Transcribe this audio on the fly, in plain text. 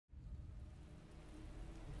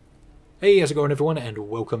Hey, how's it going everyone, and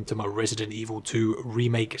welcome to my Resident Evil 2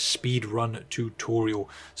 Remake Speed Run tutorial.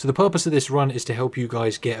 So the purpose of this run is to help you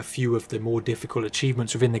guys get a few of the more difficult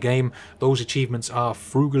achievements within the game. Those achievements are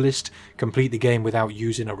Frugalist, complete the game without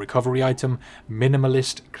using a recovery item,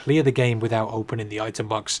 Minimalist, clear the game without opening the item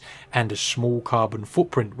box, and a small carbon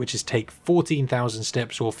footprint, which is take 14,000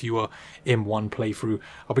 steps or fewer in one playthrough.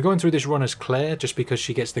 I'll be going through this run as Claire, just because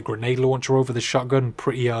she gets the grenade launcher over the shotgun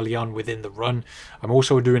pretty early on within the run. I'm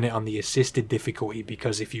also doing it on the assisted difficulty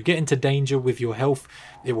because if you get into danger with your health,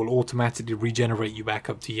 it will automatically regenerate you back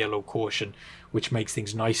up to yellow caution, which makes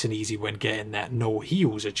things nice and easy when getting that no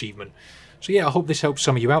heals achievement. So yeah, I hope this helps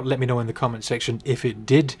some of you out. Let me know in the comment section if it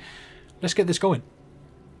did. Let's get this going.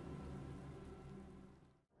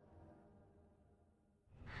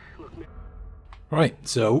 Right,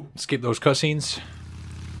 so skip those cutscenes.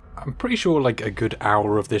 I'm pretty sure like a good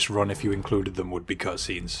hour of this run, if you included them, would be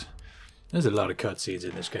cutscenes. There's a lot of cutscenes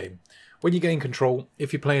in this game. When you gain control,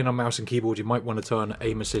 if you're playing on mouse and keyboard, you might want to turn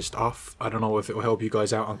aim assist off. I don't know if it will help you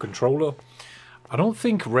guys out on controller. I don't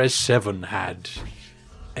think Res 7 had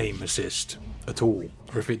aim assist at all,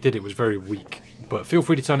 or if it did, it was very weak. But feel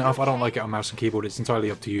free to turn it off. I don't like it on mouse and keyboard. It's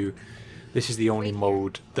entirely up to you. This is the only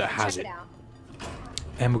mode that has it.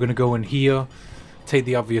 And we're going to go in here, take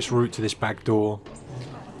the obvious route to this back door,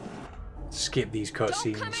 skip these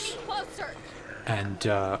cutscenes, and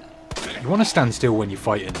you want to stand still when you're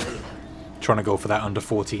fighting, trying to go for that under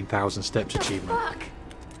 14,000 steps achievement.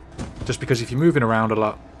 Just because if you're moving around a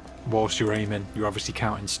lot whilst you're aiming, you're obviously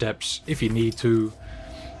counting steps. If you need to,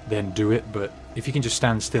 then do it, but if you can just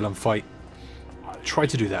stand still and fight, try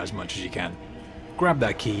to do that as much as you can. Grab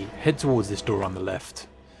that key, head towards this door on the left.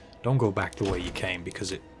 Don't go back the way you came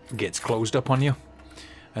because it gets closed up on you.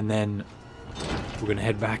 And then we're going to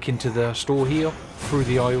head back into the store here, through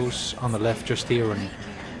the aisles on the left just here, and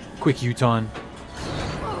quick U-turn,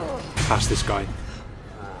 past this guy,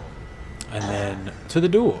 and then to the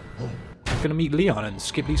door. I'm going to meet Leon and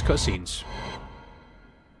skip these cutscenes.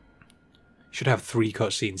 Should have 3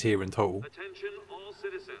 cutscenes here in total.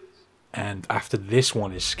 And after this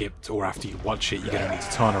one is skipped, or after you watch it, you're going to need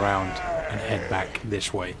to turn around and head back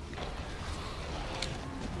this way.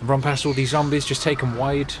 Run past all these zombies, just take them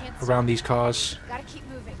wide around these cars.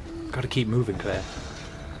 Gotta keep moving, Claire.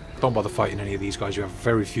 Don't bother fighting any of these guys. You have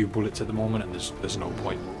very few bullets at the moment, and there's no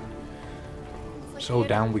point. So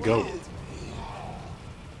down we go.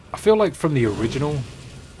 I feel like from the original,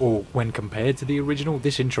 or when compared to the original,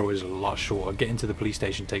 this intro is a lot shorter. Getting to the police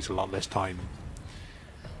station takes a lot less time.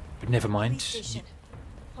 But never mind.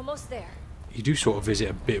 Almost there. You do sort of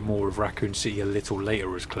visit a bit more of Raccoon City a little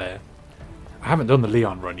later as Claire. I haven't done the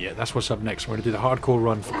Leon run yet. That's what's up next. We're going to do the hardcore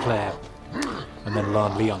run for Claire, and then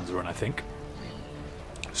learn Leon's run, I think.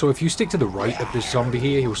 So if you stick to the right of this zombie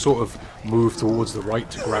here, he'll sort of move towards the right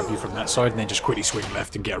to grab you from that side, and then just quickly swing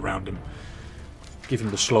left and get around him. Give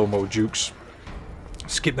him the slow-mo jukes.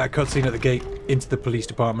 Skip that cutscene at the gate into the police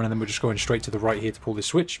department, and then we're just going straight to the right here to pull this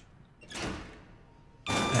switch.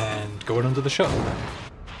 And going under the shuttle.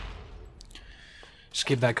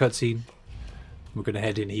 Skip that cutscene. We're going to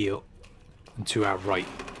head in here and to our right.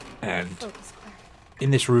 And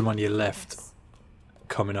in this room on your left,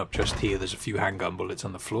 coming up just here, there's a few handgun bullets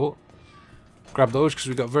on the floor. Grab those because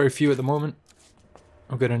we've got very few at the moment.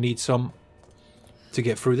 I'm going to need some to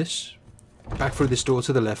get through this. Back through this door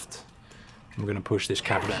to the left. I'm going to push this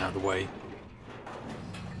cabinet out of the way.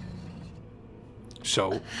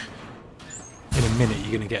 So, in a minute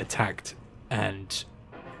you're going to get attacked, and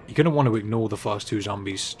you're going to want to ignore the first 2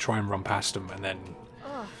 zombies, try and run past them, and then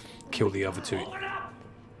kill the other 2.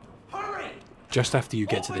 Just after you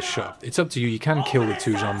get to this shop. It's up to you. You can kill the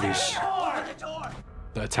 2 zombies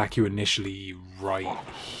that attack you initially right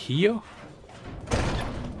here.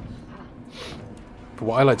 But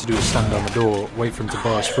what I like to do is stand on the door, wait for him to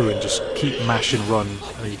burst through, and just keep mash and run,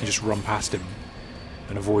 and then you can just run past him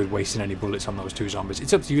and avoid wasting any bullets on those 2 zombies.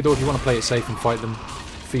 It's up to you though. If you want to play it safe and fight them,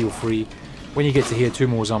 feel free. When you get to here, 2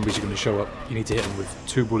 more zombies are going to show up. You need to hit them with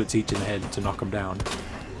 2 bullets each in the head to knock them down.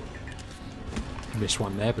 Missed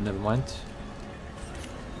one there, but never mind.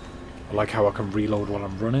 I like how I can reload while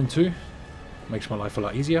I'm running too. Makes my life a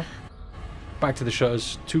lot easier. Back to the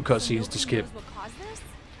shutters. 2 cutscenes to skip.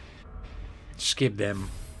 Skip them.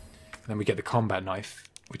 And then we get the combat knife,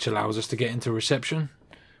 which allows us to get into reception,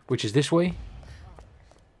 which is this way.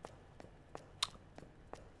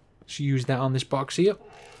 So use that on this box here.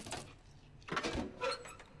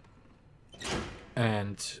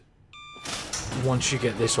 And once you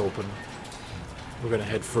get this open, we're going to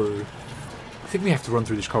head through. I think we have to run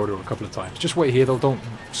through this corridor a couple of times. Just wait here though, don't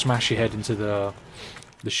smash your head into the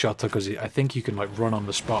the shutter, because I think you can like run on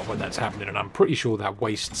the spot when that's happening, and I'm pretty sure that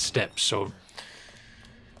wastes steps, so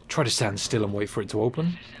try to stand still and wait for it to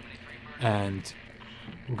open. And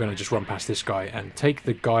we're going to just run past this guy and take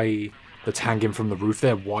the guy that's hanging from the roof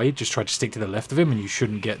there wide. Just try to stick to the left of him, and you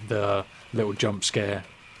shouldn't get the little jump scare.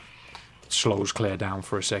 It slows Claire down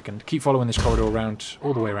for a second. Keep following this corridor around,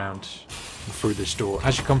 all the way around, and through this door.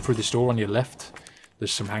 As you come through this door on your left,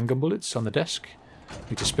 there's some handgun bullets on the desk. You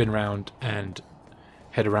need to spin around and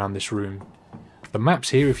head around this room. The map's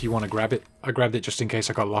here if you want to grab it. I grabbed it just in case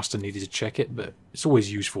I got lost and needed to check it, but it's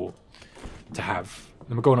always useful to have.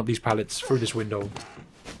 And we're going up these pallets through this window.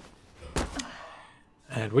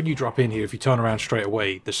 And when you drop in here, if you turn around straight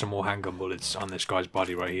away, there's some more handgun bullets on this guy's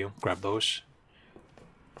body right here. Grab those.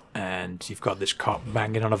 And you've got this cop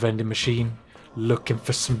banging on a vending machine, looking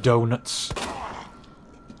for some donuts.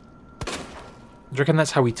 Do you reckon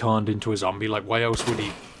that's how he turned into a zombie? Like, why else would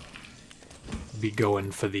he be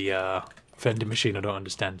going for the vending machine? I don't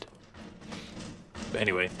understand. But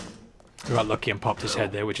anyway, we got lucky and popped his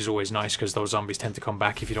head there, which is always nice, because those zombies tend to come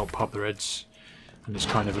back if you don't pop their heads. And it's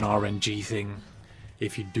kind of an RNG thing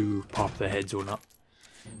if you do pop their heads or not.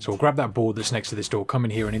 So we'll grab that board that's next to this door, come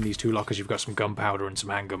in here, and in these two lockers you've got some gunpowder and some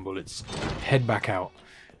handgun bullets. Head back out,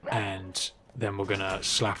 and then we're going to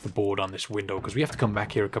slap the board on this window, because we have to come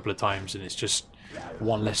back here a couple of times, and it's just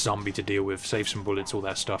one less zombie to deal with. Save some bullets, all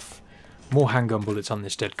that stuff. More handgun bullets on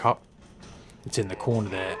this dead cop. It's in the corner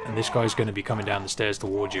there, and this guy's going to be coming down the stairs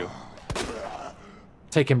towards you.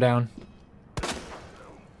 Take him down.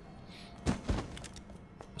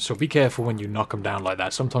 So be careful when you knock them down like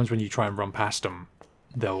that. Sometimes when you try and run past them,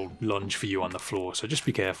 they'll lunge for you on the floor, so just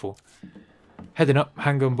be careful. Heading up,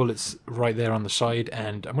 handgun bullets right there on the side,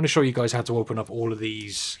 and I'm going to show you guys how to open up all of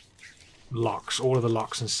these locks, all of the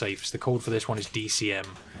locks and safes. The code for this one is DCM,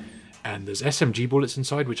 and there's SMG bullets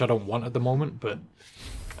inside, which I don't want at the moment, but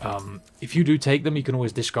if you do take them, you can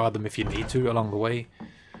always discard them if you need to along the way.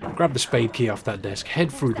 Grab the spade key off that desk,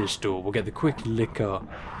 head through this door. We'll get the quick liquor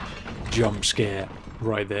jump scare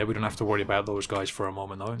right there. We don't have to worry about those guys for a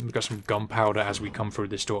moment though. We've got some gunpowder as we come through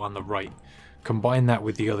this door on the right. Combine that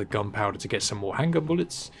with the other gunpowder to get some more handgun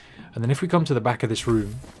bullets. And then if we come to the back of this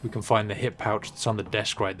room, we can find the hip pouch that's on the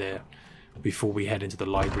desk right there before we head into the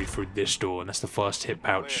library through this door. And that's the first hip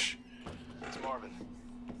pouch. It's Marvin.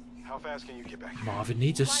 How fast can you get back here? Marvin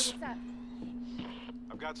needs us.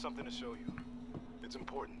 I've got something to show you. It's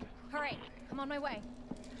important. Alright, I'm on my way.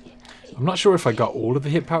 I'm not sure if I got all of the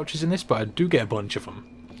hip pouches in this, but I do get a bunch of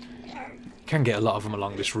them. Can get a lot of them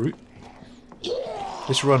along this route.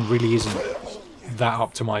 This run really isn't that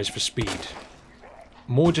optimized for speed.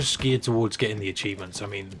 More just geared towards getting the achievements. I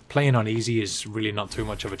mean, playing on easy is really not too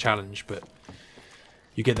much of a challenge, but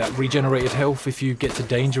you get that regenerated health. If you get to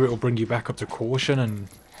danger, it'll bring you back up to caution, and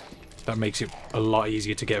that makes it a lot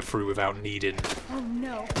easier to get through without needing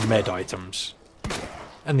med items.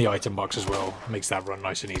 And the item box as well makes that run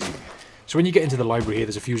nice and easy. So when you get into the library here,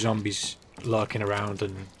 there's a few zombies lurking around,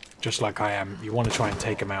 and just like I am, you want to try and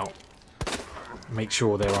take them out. Make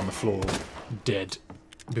sure they're on the floor, dead,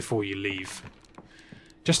 before you leave.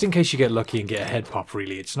 Just in case you get lucky and get a head pop,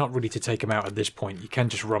 really. It's not really to take them out at this point. You can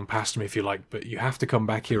just run past them if you like, but you have to come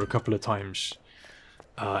back here a couple of times.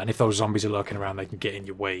 And if those zombies are lurking around, they can get in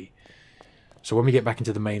your way. So when we get back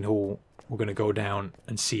into the main hall, we're going to go down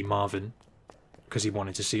and see Marvin, because he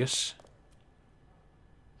wanted to see us.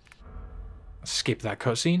 Skip that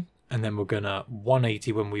cutscene, and then we're gonna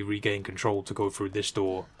 180 when we regain control to go through this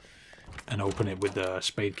door and open it with the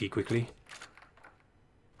spade key quickly.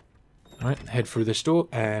 Alright, head through this door,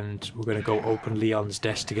 and we're gonna go open Leon's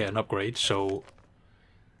desk to get an upgrade. So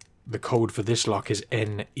the code for this lock is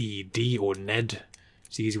NED, or NED.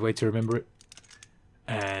 It's the easy way to remember it.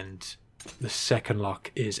 And the second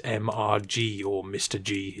lock is MRG, or Mr.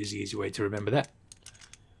 G is the easy way to remember that.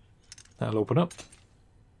 That'll open up,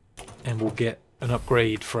 and we'll get an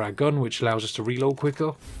upgrade for our gun, which allows us to reload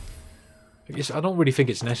quicker. I guess I don't really think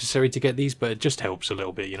it's necessary to get these, but it just helps a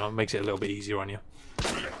little bit, you know, it makes it a little bit easier on you.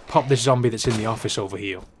 Pop this zombie that's in the office over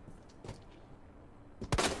here.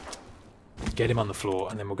 Get him on the floor,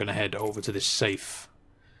 and then we're going to head over to this safe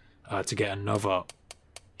to get another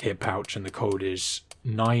hip pouch, and the code is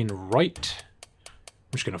 9 right.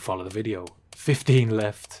 I'm just going to follow the video. 15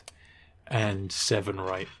 left and 7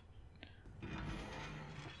 right.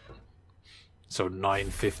 So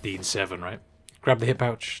 9, 15, 7, right? Grab the hip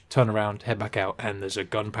pouch, turn around, head back out, and there's a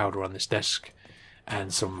gunpowder on this desk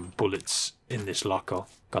and some bullets in this locker.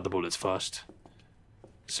 Got the bullets first.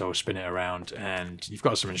 So spin it around, and you've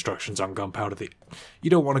got some instructions on gunpowder that you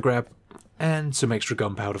don't want to grab, and some extra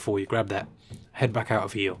gunpowder for you. Grab that, head back out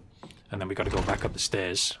of here, and then we got to go back up the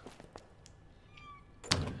stairs.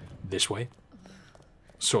 this way.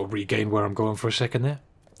 Sort of regained where I'm going for a second there.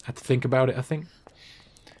 Had to think about it, I think.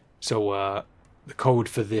 So the code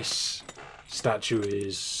for this statue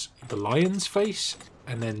is the lion's face,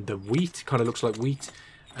 and then the wheat kind of looks like wheat,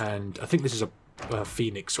 and I think this is a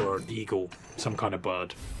phoenix or an eagle, some kind of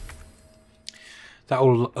bird. That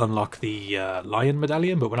will unlock the lion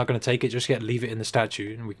medallion, but we're not going to take it just yet. Leave it in the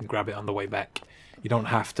statue, and we can grab it on the way back. You don't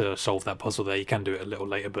have to solve that puzzle there. You can do it a little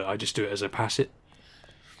later, but I just do it as I pass it.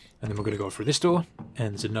 And then we're going to go through this door,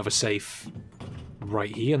 and there's another safe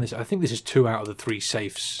right here. And this, I think this is 2 out of the 3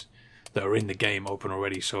 safes that are in the game open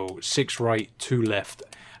already. So 6 right, 2 left,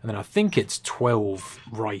 and then I think it's 12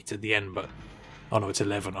 right at the end, but oh no, it's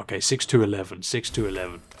 11. Okay, 6 to 11. 6 to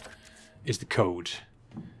 11 is the code.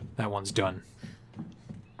 That one's done.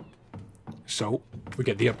 So we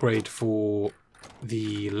get the upgrade for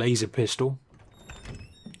the laser pistol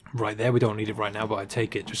right there. We don't need it right now, but I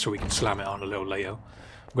take it just so we can slam it on a little later.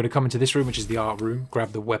 We're going to come into this room, which is the art room,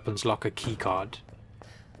 grab the weapons locker key card,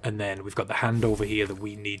 and then we've got the hand over here that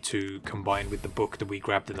we need to combine with the book that we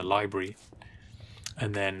grabbed in the library,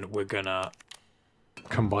 and then we're going to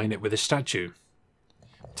combine it with a statue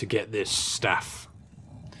to get this staff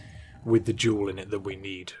with the jewel in it that we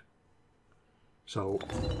need. So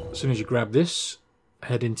as soon as you grab this,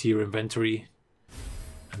 head into your inventory,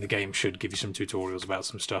 and the game should give you some tutorials about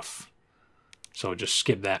some stuff. So just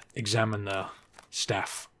skip that, examine the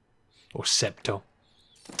staff or scepter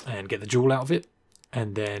and get the jewel out of it,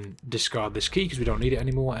 and then discard this key because we don't need it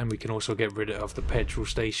anymore, and we can also get rid of the petrol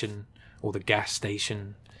station or the gas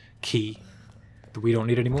station key that we don't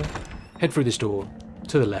need anymore. Head through this door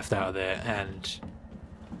to the left out of there, and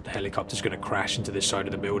the helicopter's going to crash into this side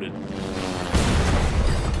of the building.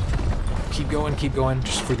 Keep going,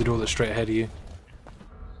 just through the door that's straight ahead of you.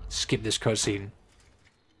 Skip this cutscene,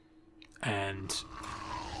 and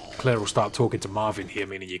Claire will start talking to Marvin here,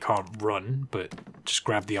 meaning you can't run, but just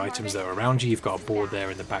grab the items that are around you. You've got a board there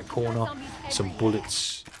in the back corner, some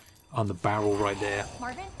bullets on the barrel right there,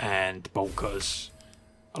 and bolt cutters.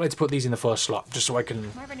 I like to put these in the first slot, just so I can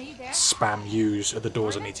spam use at the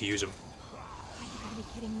doors I need to use them.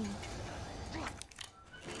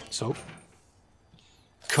 So,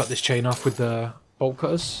 cut this chain off with the bolt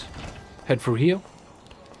cutters, head through here,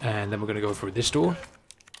 and then we're going to go through this door.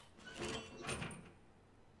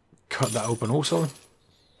 Cut that open also.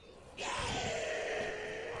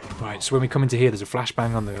 Right, so when we come into here, there's a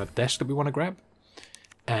flashbang on the desk that we want to grab,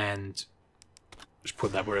 and just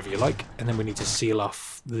put that wherever you like. And then we need to seal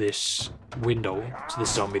off this window so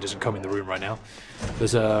this zombie doesn't come in the room right now.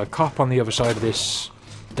 There's a cop on the other side of this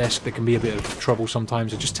desk that can be a bit of trouble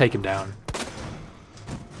sometimes, so just take him down.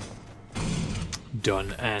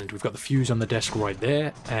 Done. And we've got the fuse on the desk right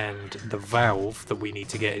there, and the valve that we need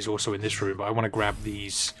to get is also in this room, but I want to grab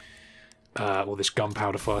these or this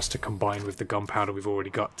gunpowder first to combine with the gunpowder we've already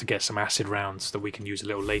got to get some acid rounds that we can use a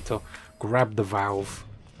little later. Grab the valve,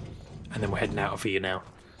 and then we're heading out of here now.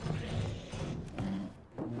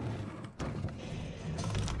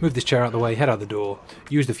 Move this chair out of the way, head out the door,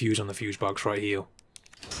 use the fuse on the fuse box right here,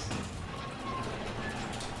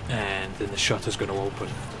 and then the shutter's going to open.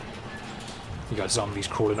 You got zombies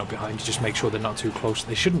crawling up behind you, just make sure they're not too close.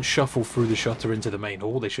 They shouldn't shuffle through the shutter into the main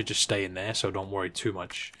hall, they should just stay in there, so don't worry too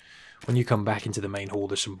much. When you come back into the main hall,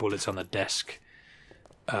 there's some bullets on the desk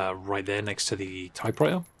right there next to the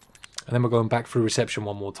typewriter. And then we're going back through reception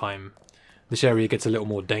one more time. This area gets a little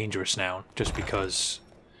more dangerous now, just because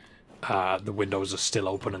the windows are still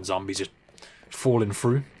open and zombies are falling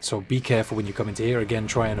through. So be careful when you come into here. Again,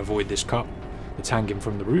 try and avoid this cop that's hanging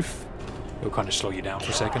from the roof. It'll kind of slow you down for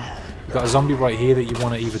a second. You've got a zombie right here that you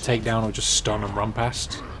want to either take down or just stun and run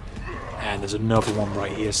past. And there's another one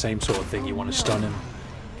right here, same sort of thing. You want to stun him,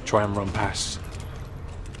 try and run past.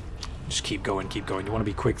 Just keep going, keep going. You want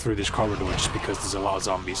to be quick through this corridor just because there's a lot of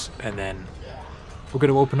zombies. And then we're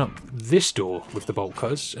going to open up this door with the bolt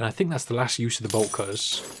cutters. And I think that's the last use of the bolt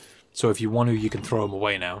cutters. So if you want to, you can throw them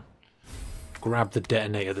away now. Grab the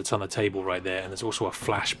detonator that's on the table right there. And there's also a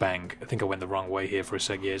flashbang. I think I went the wrong way here for a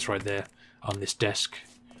sec. Yeah, it's right there on this desk.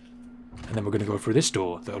 And then we're going to go through this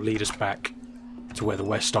door that'll lead us back to where the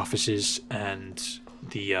West office is and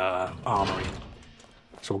the armory.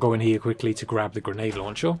 So we'll go in here quickly to grab the grenade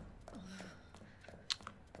launcher.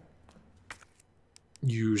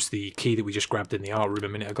 Use the key that we just grabbed in the art room a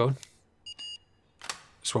minute ago.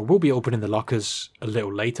 So I will be opening the lockers a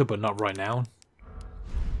little later, but not right now.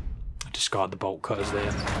 Discard the bolt cutters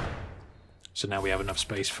there. So now we have enough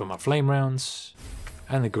space for my flame rounds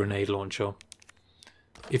and the grenade launcher.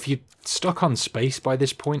 If you're stuck on space by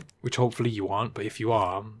this point, which hopefully you aren't, but if you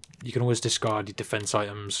are, you can always discard your defense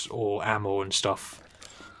items or ammo and stuff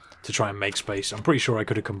to try and make space. I'm pretty sure I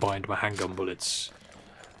could have combined my handgun bullets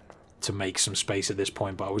to make some space at this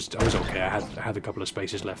point, but I was okay. I had a couple of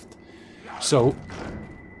spaces left. So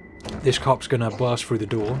this cop's gonna burst through the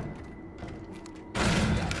door,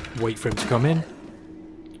 wait for him to come in,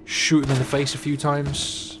 shoot him in the face a few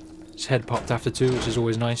times. His head popped after 2, which is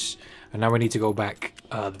always nice. And now we need to go back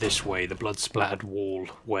this way, the blood splattered wall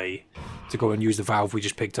way, to go and use the valve we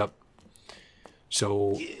just picked up.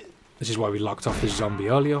 So this is why we locked off this zombie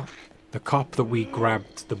earlier. The cop that we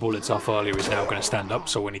grabbed the bullets off earlier is now going to stand up,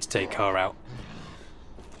 so we need to take her out.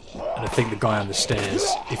 And I think the guy on the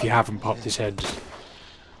stairs, if you haven't popped his head,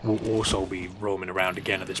 will also be roaming around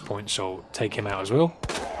again at this point, so take him out as well.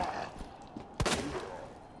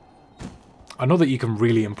 I know that you can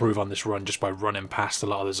really improve on this run just by running past a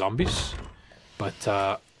lot of the zombies, but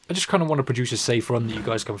I just kind of want to produce a safe run that you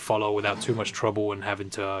guys can follow without too much trouble and having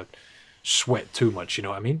to sweat too much, you know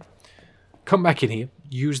what I mean? Come back in here,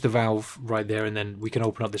 use the valve right there, and then we can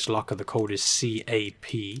open up this locker. The code is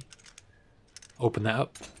CAP. Open that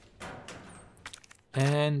up.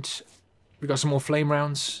 And we got some more flame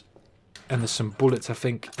rounds, and there's some bullets, I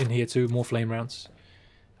think, in here too, more flame rounds.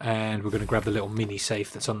 And we're going to grab the little mini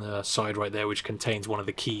safe that's on the side right there, which contains one of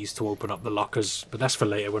the keys to open up the lockers. But that's for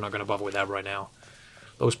later, we're not going to bother with that right now.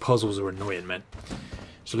 Those puzzles are annoying, man.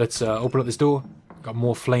 So let's open up this door. Got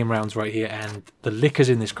more flame rounds right here, and the licker's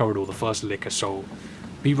in this corridor, the first licker, so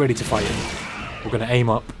be ready to fight it. We're going to aim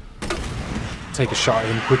up, take a shot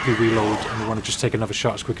at him, quickly reload, and we want to just take another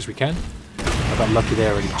shot as quick as we can. I got lucky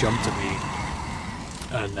there and he jumped at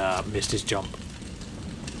me and missed his jump.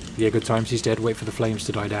 Yeah, good times, he's dead. Wait for the flames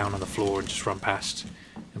to die down on the floor and just run past.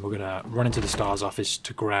 And we're going to run into the STARS office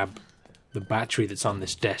to grab the battery that's on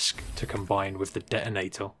this desk to combine with the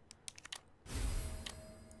detonator.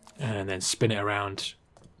 And then spin it around.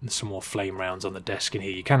 And some more flame rounds on the desk in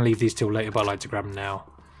here. You can leave these till later, but I like to grab them now.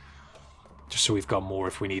 Just so we've got more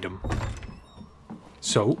if we need them.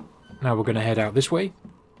 So, now we're going to head out this way.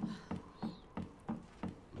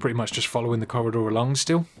 Pretty much just following the corridor along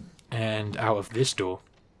still. And out of this door.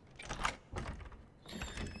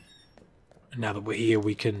 And now that we're here,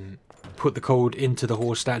 we can put the code into the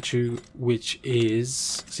horse statue, which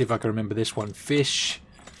is... see if I can remember this one. Fish.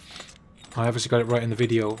 I obviously got it right in the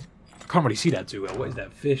video. I can't really see that too well. What is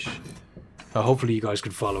that? Fish. Hopefully you guys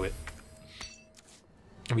can follow it.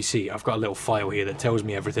 Let me see. I've got a little file here that tells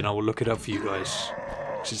me everything. I will look it up for you guys,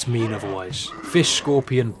 because it's mean otherwise. Fish,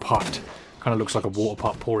 scorpion, pot. Kind of looks like a water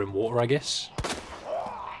pot pouring water, I guess.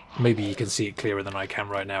 Maybe you can see it clearer than I can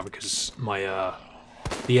right now, because my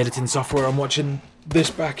the editing software I'm watching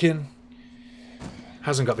this back in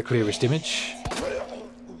hasn't got the clearest image.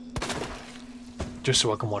 Just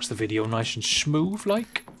so I can watch the video nice and smooth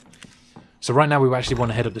like. So right now we actually want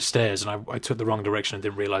to head up the stairs, and I took the wrong direction and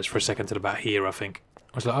didn't realise for a second till about here, I think.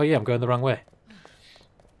 I was like, oh yeah, I'm going the wrong way.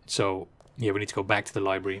 So, yeah, we need to go back to the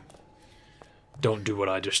library. Don't do what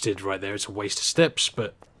I just did right there. It's a waste of steps,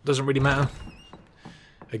 but doesn't really matter.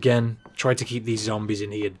 Again, try to keep these zombies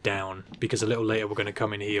in here down, because a little later we're going to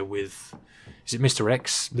come in here with... is it Mr.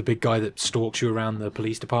 X? The big guy that stalks you around the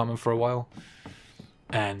police department for a while?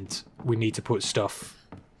 And we need to put stuff...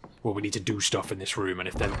 well, we need to do stuff in this room, and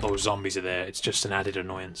if those zombies are there, it's just an added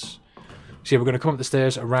annoyance. So yeah, we're going to come up the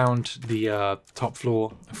stairs, around the top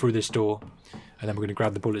floor, through this door, and then we're going to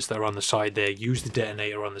grab the bullets that are on the side there, use the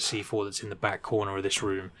detonator on the C4 that's in the back corner of this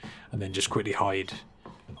room, and then just quickly hide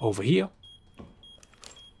over here.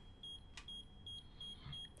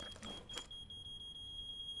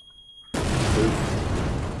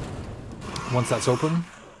 Once that's open,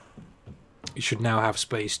 you should now have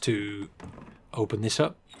space to open this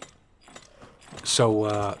up.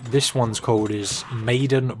 So this one's code is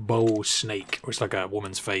Maiden Bow Snake, or it's like a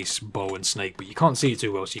woman's face, bow and snake, but you can't see it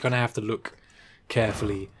too well, so you're going to have to look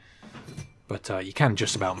carefully. But you can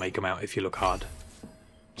just about make them out if you look hard.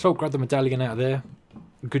 So grab the medallion out of there,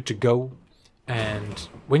 good to go. And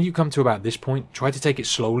when you come to about this point, try to take it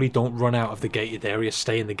slowly, don't run out of the gated area,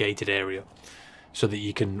 stay in the gated area, so that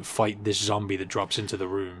you can fight this zombie that drops into the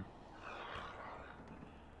room.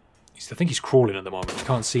 I think he's crawling at the moment. You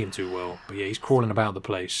can't see him too well. But yeah, he's crawling about the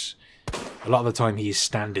place. A lot of the time he's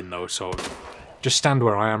standing though, so just stand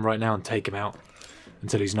where I am right now and take him out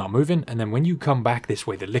until he's not moving. And then when you come back this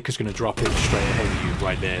way, the licker's going to drop in straight ahead of you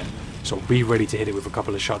right there. So be ready to hit it with a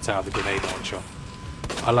couple of shots out of the grenade launcher.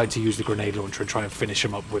 I like to use the grenade launcher and try and finish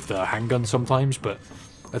him up with the handgun sometimes, but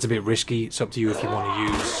that's a bit risky. It's up to you if you want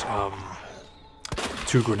to use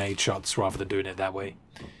 2 grenade shots rather than doing it that way.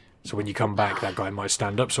 So when you come back, that guy might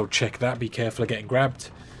stand up, so check that. Be careful of getting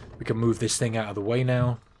grabbed. We can move this thing out of the way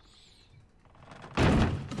now.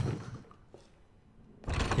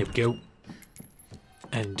 Here we go.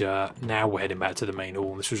 And now we're heading back to the main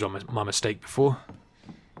hall. This was my mistake before.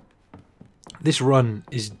 This run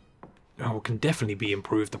is can definitely be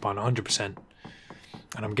improved upon 100%.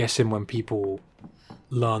 And I'm guessing when people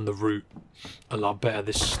learn the route a lot better,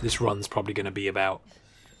 this run's probably going to be about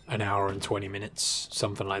an hour and 20 minutes,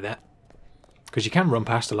 something like that. Because you can run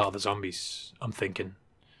past a lot of the zombies, I'm thinking.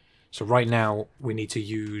 So right now, we need to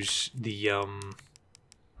use the...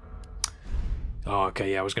 Oh,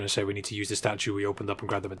 okay, yeah, I was going to say we need to use the statue we opened up and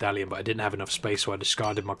grab the medallion, but I didn't have enough space, so I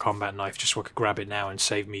discarded my combat knife just so I could grab it now and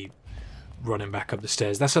save me running back up the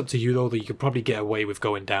stairs. That's up to you, though, that you could probably get away with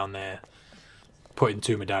going down there, putting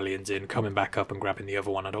 2 medallions in, coming back up and grabbing the other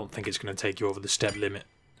one. I don't think it's going to take you over the step limit.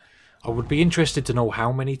 I would be interested to know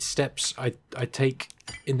how many steps I take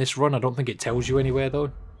in this run. I don't think it tells you anywhere,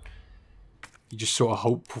 though. You just sort of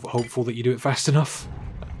hopeful that you do it fast enough.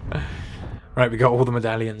 Right, we got all the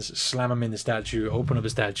medallions. Slam them in the statue, open up the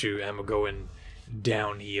statue, and we're going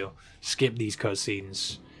down here. Skip these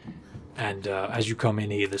cutscenes. And as you come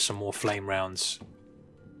in here, there's some more flame rounds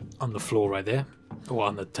on the floor right there. Or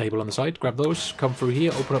on the table on the side. Grab those, come through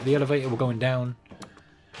here, open up the elevator, we're going down.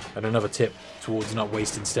 And another tip towards not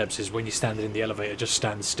wasting steps is when you're standing in the elevator, just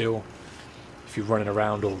stand still. If you're running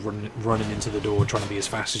around or running into the door trying to be as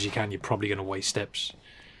fast as you can, you're probably going to waste steps.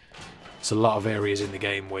 There's a lot of areas in the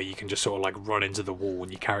game where you can just sort of like run into the wall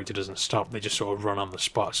and your character doesn't stop, they just sort of run on the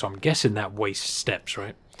spot. So I'm guessing that wastes steps,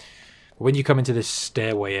 right? But when you come into this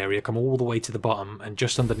stairway area, come all the way to the bottom, and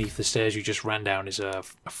just underneath the stairs you just ran down is a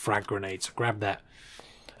frag grenade, so grab that.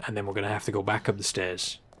 And then we're going to have to go back up the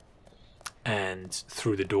stairs and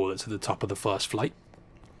through the door that's at the top of the first flight.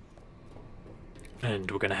 And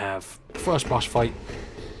we're going to have the first boss fight.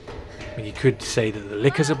 I mean, you could say that the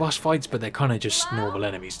Lickers are boss fights, but they're kind of just normal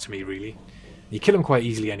enemies to me, really. You kill them quite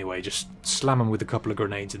easily anyway, just slam them with a couple of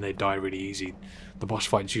grenades and they die really easy. The boss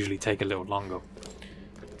fights usually take a little longer.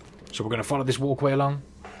 So we're going to follow this walkway along.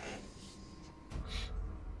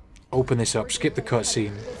 Open this up, skip the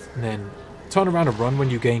cutscene, and then turn around and run when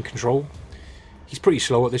you gain control. He's pretty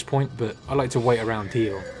slow at this point, but I like to wait around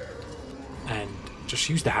here and just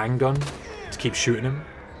use the handgun to keep shooting him.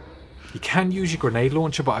 You can use your grenade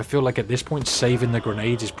launcher, but I feel like at this point saving the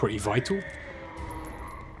grenades is pretty vital.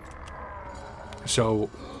 So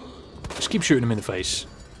just keep shooting him in the face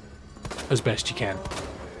as best you can.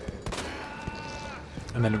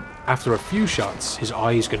 And then after a few shots, his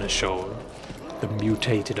eye is going to show, the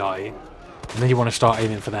mutated eye. And then you want to start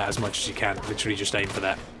aiming for that as much as you can. Literally just aim for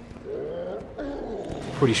that.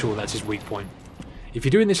 Pretty sure that's his weak point. If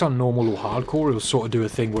you're doing this on normal or hardcore, he'll sort of do a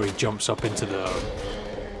thing where he jumps up into the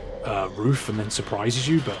roof and then surprises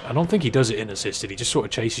you, but I don't think he does it in assisted. He just sort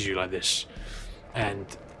of chases you like this. And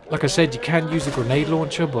like I said, you can use the grenade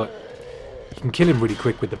launcher, but you can kill him really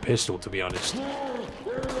quick with the pistol, to be honest.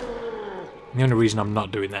 The only reason I'm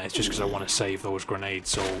not doing that is just because I want to save those grenades,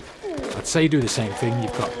 so I'd say do the same thing.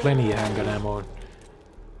 You've got plenty of handgun ammo.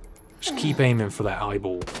 Just keep aiming for that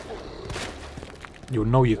eyeball. You'll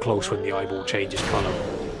know you're close when the eyeball changes colour.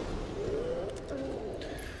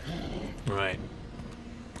 Right.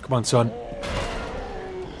 Come on, son.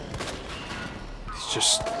 It's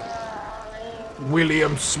just...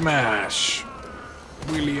 William Smash.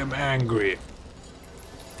 William Angry. I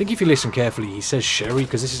think if you listen carefully, he says Sherry,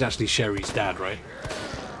 because this is actually Sherry's dad, right?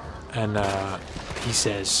 And he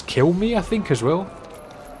says, kill me, I think, as well.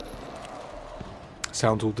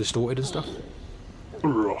 Sounds all distorted and stuff.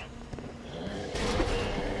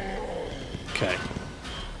 Okay.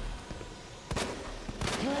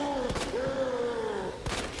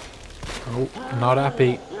 Oh, not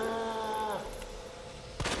happy.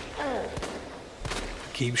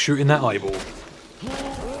 Keep shooting that eyeball.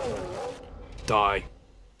 Die.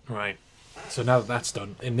 Right. So now that that's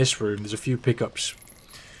done, in this room there's a few pickups.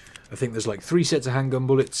 I think there's like 3 sets of handgun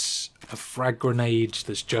bullets, a frag grenade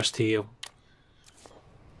that's just here,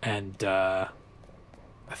 and I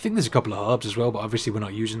think there's a couple of herbs as well, but obviously we're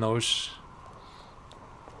not using those.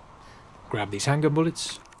 Grab these handgun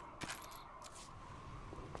bullets.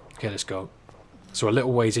 Okay, let's go. So a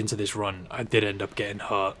little ways into this run, I did end up getting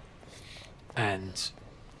hurt and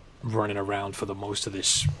running around for the most of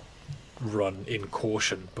this run in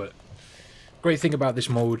caution. But great thing about this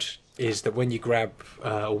mode is that when you grab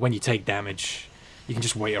or when you take damage, you can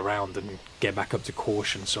just wait around and get back up to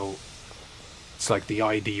caution. So it's like the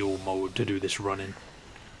ideal mode to do this running.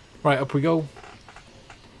 Right, up we go.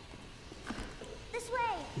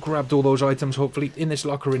 Grabbed all those items, hopefully. In this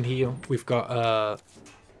locker in here, we've got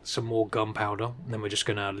some more gunpowder, and then we're just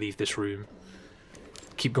going to leave this room,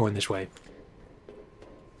 keep going this way,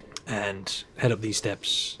 and head up these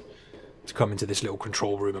steps to come into this little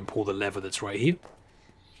control room and pull the lever that's right here.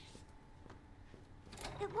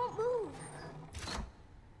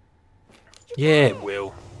 Yeah, it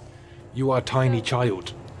will. You are a tiny child.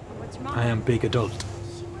 What's wrong? I am big adult.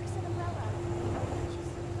 She works at Umbrella. She's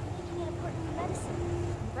making an important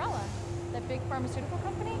medicine. Umbrella? That big pharmaceutical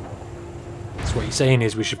company? So what you're saying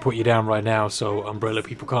is we should put you down right now so umbrella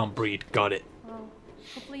people can't breed. Got it. Well,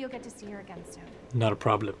 hopefully you'll get to see her again soon. Not a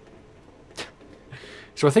problem.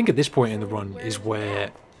 So I think at this point in the run is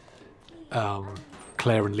where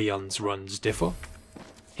Claire and Leon's runs differ.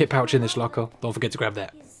 Hit pouch in this locker. Don't forget to grab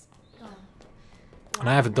that. He's gone. And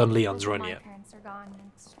I haven't done Leon's Both of run my yet. parents are gone.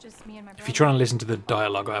 It's just me and my If brother. you're trying to listen to the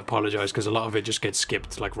dialogue, I apologise because a lot of it just gets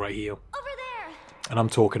skipped, like right here. Over there! And I'm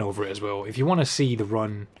talking over it as well. If you want to see the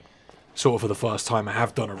run sort of for the first time, I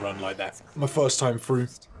have done a run like that. My first time through.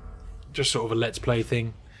 Just sort of a let's play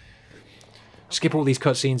thing. Skip all these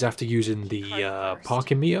cutscenes after using the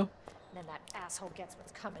parking meter. Then that asshole gets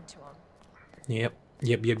what's coming to him. Yep.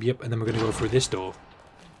 And then we're going to go through this door.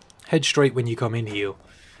 Head straight when you come in here.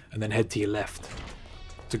 And then head to your left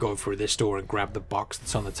to go through this door and grab the box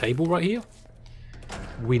that's on the table right here.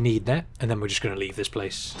 We need that. And then we're just going to leave this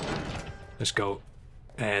place. Let's go.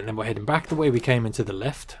 And then we're heading back the way we came into the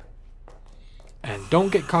left. And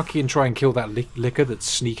don't get cocky and try and kill that licker that's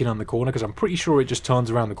sneaking on the corner, because I'm pretty sure it just turns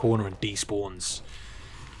around the corner and despawns.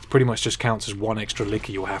 It pretty much just counts as one extra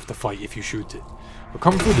licker you'll have to fight if you shoot it. But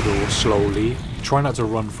come through the door slowly. Try not to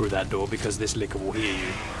run through that door because this licker will hear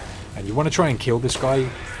you. And you want to try and kill this guy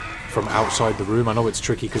from outside the room. I know it's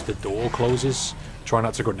tricky because the door closes. Try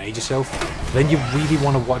not to grenade yourself. Then you really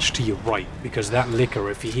want to watch to your right, because that licker,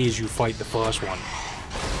 if he hears you fight the first one,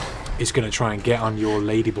 is going to try and get on your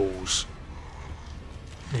ladyballs.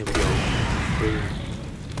 There we go. Boom.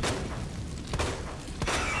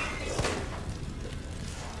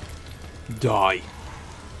 Die.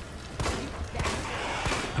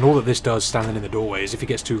 And all that this does standing in the doorway is if he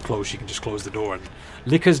gets too close you can just close the door, and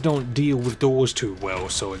lickers don't deal with doors too well,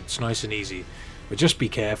 so it's nice and easy. But just be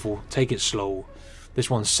careful, take it slow. This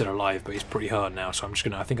one's still alive but he's pretty hurt now, so I'm just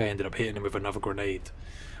gonna, I think I ended up hitting him with another grenade.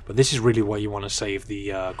 But this is really why you want to save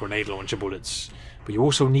the grenade launcher bullets. But you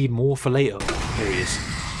also need more for later. There he is.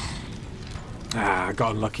 Ah, I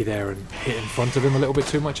got unlucky there and hit in front of him a little bit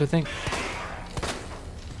too much, I think.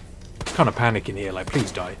 It's kind of panicking here, like,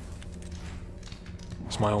 please die.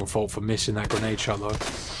 It's my own fault for missing that grenade shot, though.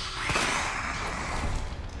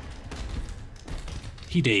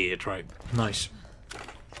 He did, right. Nice.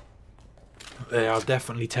 They are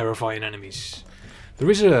definitely terrifying enemies.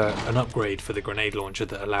 There is an upgrade for the grenade launcher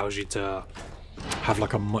that allows you to have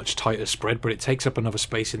like a much tighter spread, but it takes up another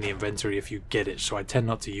space in the inventory if you get it, so I tend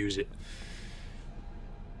not to use it.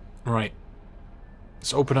 Right.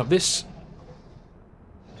 Let's open up this.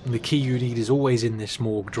 And the key you need is always in this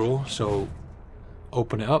morgue drawer, so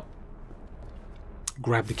open it up.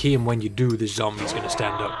 Grab the key, and when you do, the zombie's going to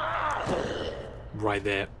stand up. Right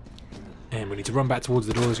there. And we need to run back towards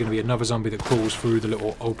the door. There's going to be another zombie that crawls through the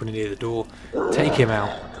little opening near the door. Take him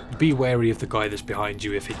out. Be wary of the guy that's behind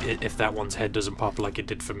you if that one's head doesn't pop like it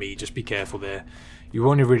did for me. Just be careful there. You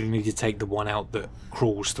only really need to take the one out that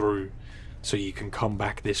crawls through so you can come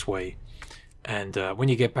back this way. And when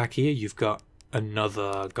you get back here, you've got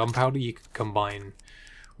another gunpowder you can combine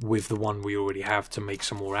with the one we already have to make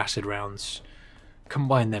some more acid rounds.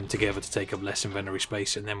 Combine them together to take up less inventory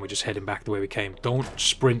space, and then we're just heading back the way we came. Don't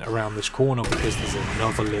sprint around this corner because there's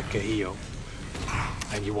another licker here.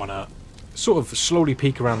 And you want to sort of slowly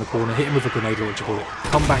peek around the corner, hit him with a grenade launcher bullet,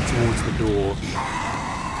 come back towards the door,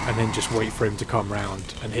 and then just wait for him to come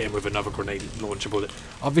round and hit him with another grenade launcher bullet.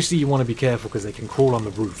 Obviously you want to be careful because they can crawl on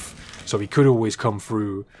the roof, so he could always come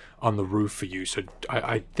through on the roof for you. So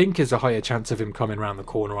I think there's a higher chance of him coming around the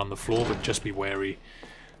corner on the floor, but just be wary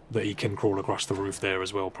that he can crawl across the roof there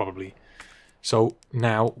as well, probably. So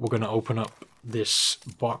now we're going to open up this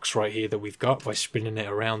box right here that we've got by spinning it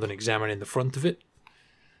around and examining the front of it.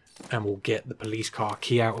 And we'll get the police car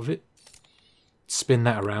key out of it. Spin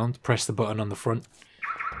that around, press the button on the front,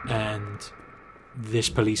 and this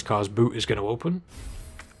police car's boot is going to open,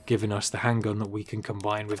 giving us the handgun that we can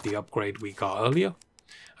combine with the upgrade we got earlier.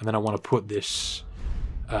 And then I want to put this,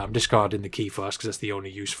 discarding the key first because that's the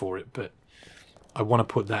only use for it, but I want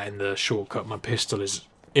to put that in the shortcut my pistol is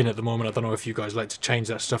in at the moment. I don't know if you guys like to change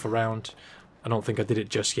that stuff around. I don't think I did it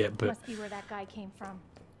just yet, but Must be where that guy came from.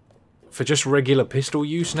 for just regular pistol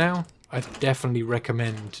use now, I definitely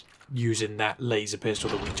recommend using that laser pistol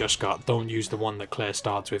that we just got. Don't use the one that Claire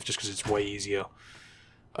starts with just because it's way easier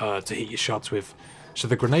to hit your shots with. So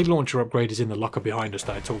the grenade launcher upgrade is in the locker behind us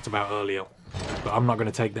that I talked about earlier. But I'm not going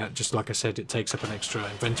to take that. Just like I said, it takes up an extra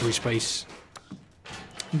inventory space.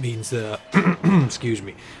 Means the excuse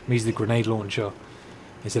me, means the grenade launcher,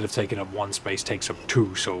 instead of taking up one space, takes up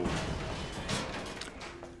two. So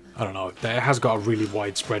I don't know, it has got a really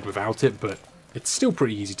wide spread without it, but it's still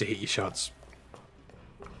pretty easy to hit your shots.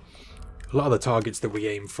 A lot of the targets that we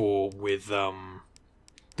aim for with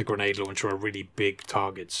the grenade launcher are really big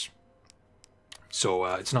targets. So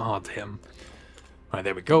it's not hard to hit them. Right,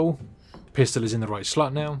 there we go. Pistol is in the right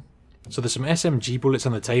slot now. So there's some SMG bullets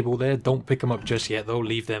on the table there. Don't pick them up just yet though.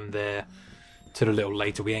 Leave them there till a little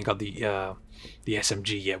later. We ain't got the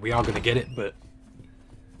SMG yet. We are going to get it, but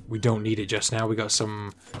we don't need it just now. We got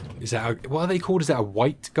some... what are they called? Is that a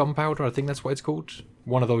white gunpowder? I think that's what it's called.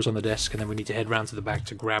 One of those on the desk, and then we need to head round to the back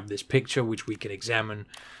to grab this picture, which we can examine,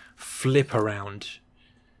 flip around,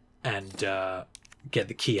 and get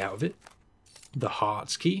the key out of it. The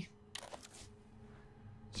hearts key.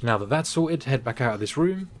 So now that that's sorted, head back out of this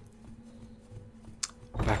room.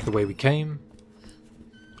 Back the way we came.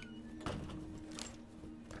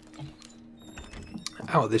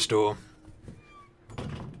 Out of this door.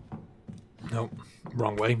 Nope,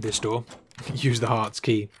 wrong way, this door. Use the hearts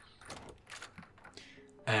key.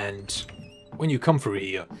 And when you come through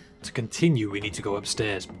here, to continue we need to go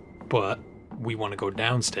upstairs. But we want to go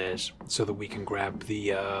downstairs so that we can grab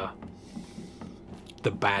the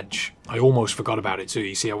badge. I almost forgot about it too.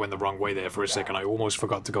 You see I went the wrong way there for a second. I almost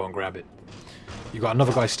forgot to go and grab it. You got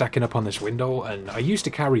another guy stacking up on this window, and I used to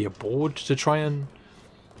carry a board to try and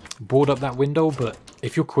board up that window, but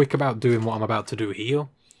if you're quick about doing what I'm about to do here,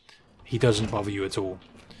 he doesn't bother you at all.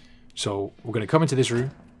 So we're going to come into this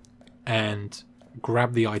room and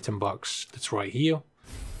grab the item box that's right here.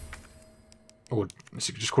 Or is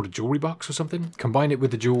it just called a jewelry box or something? Combine it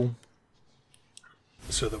with the jewel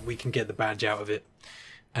so that we can get the badge out of it.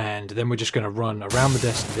 And then we're just going to run around the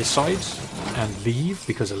desk to this side and leave,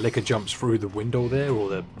 because a licker jumps through the window there, or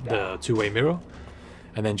the two-way mirror.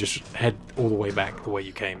 And then just head all the way back the way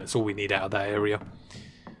you came. That's all we need out of that area.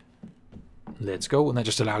 Let's go. And that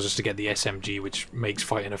just allows us to get the SMG, which makes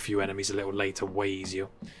fighting a few enemies a little later way easier.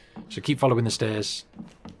 So keep following the stairs.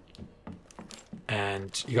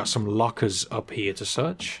 And you got some lockers up here to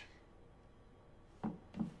search.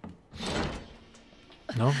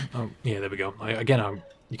 No? Oh, yeah, there we go.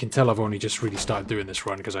 You can tell I've only just really started doing this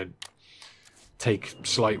run because I take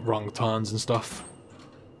slight wrong turns and stuff.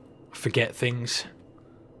 Forget things.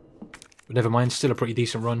 But never mind, still a pretty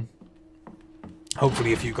decent run.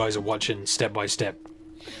 Hopefully if you guys are watching step by step,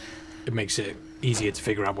 it makes it easier to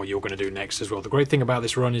figure out what you're going to do next as well. The great thing about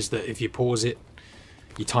this run is that if you pause it,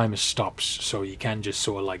 your timer stops, so you can just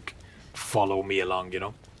sort of like follow me along, you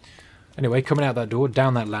know. Anyway, coming out that door,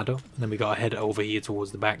 down that ladder, and then we got to head over here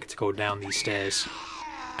towards the back to go down these stairs.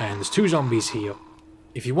 And there's two zombies here.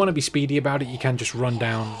 If you want to be speedy about it, you can just run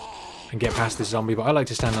down and get past this zombie, but I like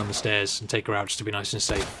to stand on the stairs and take her out just to be nice and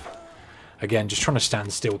safe. Again, just trying to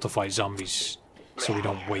stand still to fight zombies so we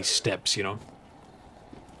don't waste steps, you know.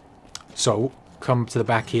 So, come to the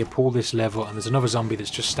back here, pull this lever, and there's another zombie that's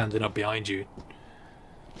just standing up behind you.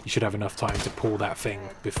 You should have enough time to pull that thing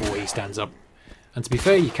before he stands up. And to be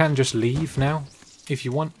fair, you can just leave now, if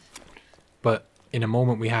you want. But in a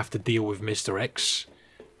moment we have to deal with Mr. X,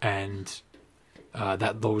 and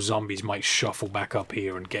those zombies might shuffle back up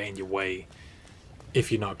here and get in your way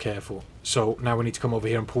if you're not careful. So now we need to come over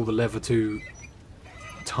here and pull the lever to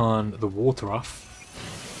turn the water off.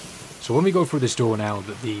 So when we go through this door now,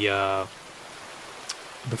 that the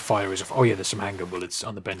fire is off. Oh yeah, there's some handgun bullets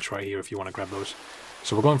on the bench right here if you want to grab those.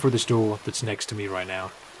 So we're going through this door that's next to me right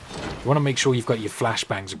now. You want to make sure you've got your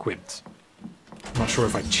flashbangs equipped. I'm not sure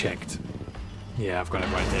if I checked. Yeah, I've got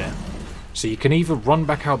it right there. So you can either run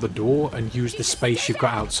back out the door and use the space you've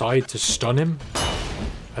got outside to stun him,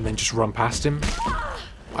 and then just run past him.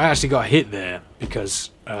 I actually got hit there because,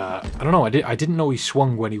 I don't know, I didn't know he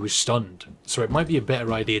swung when he was stunned. So it might be a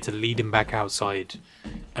better idea to lead him back outside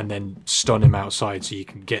and then stun him outside so you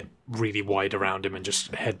can get really wide around him and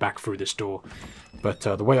just head back through this door. But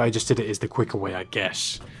the way I just did it is the quicker way, I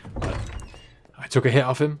guess. But I took a hit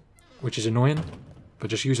off him, which is annoying. But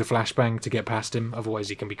just use a flashbang to get past him, otherwise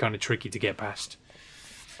he can be kind of tricky to get past.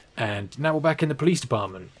 And now we're back in the police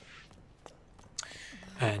department.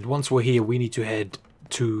 And once we're here, we need to head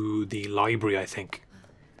to the library, I think,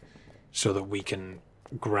 so that we can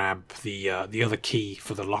grab the other key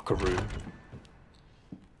for the locker room.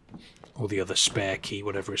 Or the other spare key,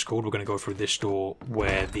 whatever it's called. We're going to go through this door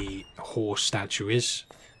where the horse statue is,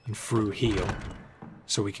 and through here,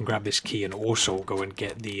 so we can grab this key and also go and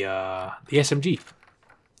get the SMG.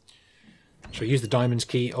 So use the diamonds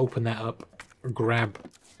key, open that up, grab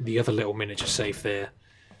the other little miniature safe there,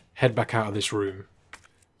 head back out of this room.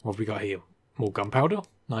 What have we got here? More gunpowder?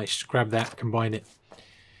 Nice. Grab that, combine it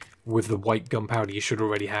with the white gunpowder you should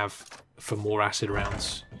already have for more acid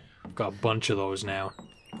rounds. Got a bunch of those now.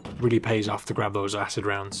 really pays off to grab those acid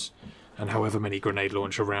rounds and however many grenade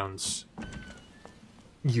launcher rounds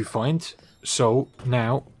you find. So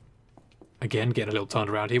now, again, getting a little turned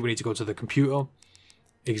around here, we need to go to the computer,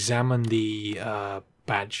 examine the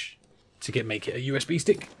badge to make it a USB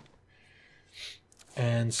stick,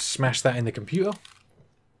 and smash that in the computer.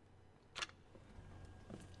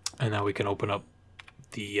 And now we can open up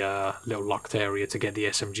the little locked area to get the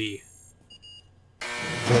SMG.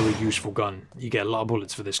 Very useful gun. You get a lot of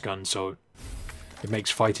bullets for this gun, so it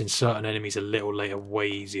makes fighting certain enemies a little later way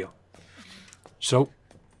easier. So,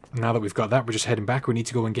 now that we've got that, we're just heading back. We need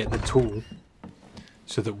to go and get the tool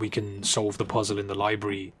so that we can solve the puzzle in the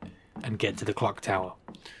library and get to the clock tower.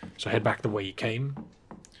 So head back the way you came.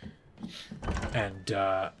 And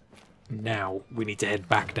now we need to head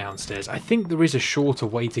back downstairs. I think there is a shorter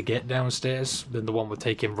way to get downstairs than the one we're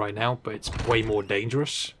taking right now, but it's way more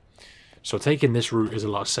dangerous. So taking this route is a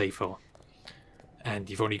lot safer. And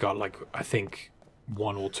you've only got, like, I think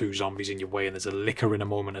 1 or 2 zombies in your way, and there's a licker in a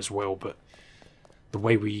moment as well, but the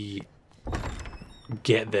way we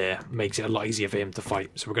get there makes it a lot easier for him to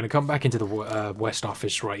fight. So we're going to come back into the west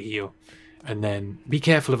office right here, and then be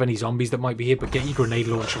careful of any zombies that might be here, but get your grenade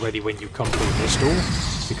launcher ready when you come through this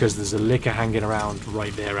door, because there's a licker hanging around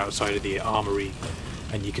right there outside of the armory,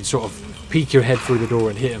 and you can sort of peek your head through the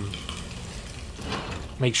door and hit him.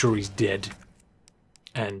 Make sure he's dead.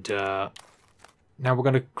 And now we're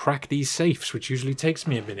going to crack these safes, which usually takes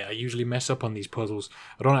me a minute. I usually mess up on these puzzles.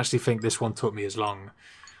 I don't actually think this one took me as long.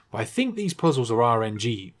 But I think these puzzles are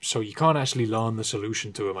RNG, so you can't actually learn the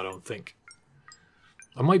solution to them, I don't think.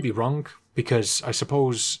 I might be wrong, because I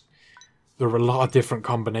suppose there are a lot of different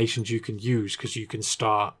combinations you can use, because you can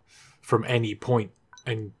start from any point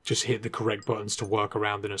and just hit the correct buttons to work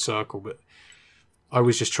around in a circle. But I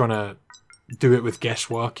was just trying to do it with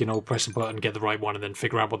guesswork, you know, press a button, get the right one, and then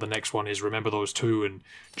figure out what the next one is, remember those 2, and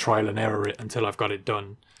trial and error it until I've got it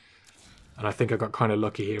done. And I think I got kind of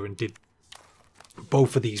lucky here and did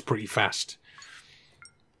both of these pretty fast.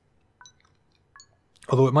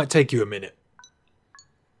 Although it might take you a minute.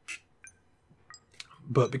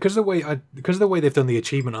 But because of the way they've done the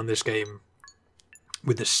achievement on this game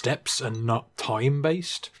with the steps and not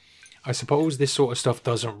time-based, I suppose this sort of stuff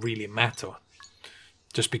doesn't really matter.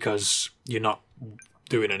 Just because you're not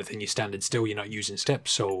doing anything, you're standing still, you're not using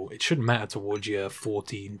steps, so it shouldn't matter towards your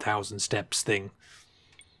 14,000 steps thing.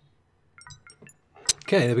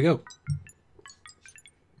 Okay, there we go.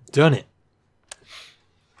 Done it.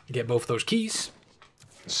 Get both those keys,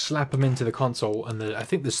 slap them into the console, and I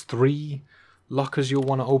think there's 3 lockers you'll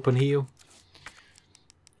want to open here.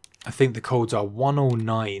 I think the codes are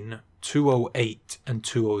 109, 208, and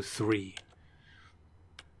 203.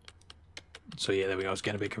 So yeah, there we go, I was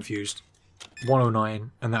getting a bit confused.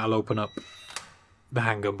 109, and that'll open up the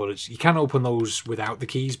handgun bullets. You can open those without the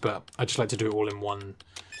keys, but I just like to do it all in one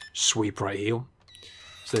sweep right here.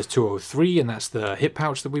 So there's 203, and that's the hip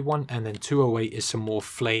pouch that we want, and then 208 is some more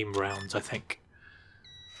flame rounds, I think.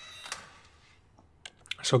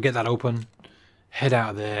 So get that open, head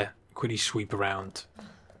out of there, quickly sweep around,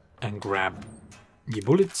 and grab your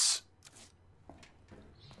bullets.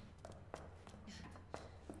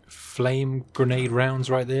 Flame grenade rounds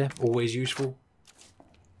right there, always useful.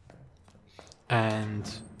 And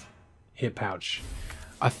hip pouch.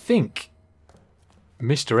 I think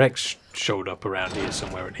Mr. X showed up around here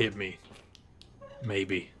somewhere and hit me.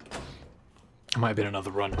 Maybe. It might have been another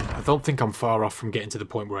run. I don't think I'm far off from getting to the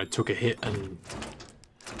point where I took a hit and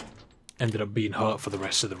ended up being hurt for the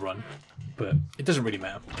rest of the run. But it doesn't really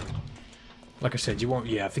matter. Like I said, you won't...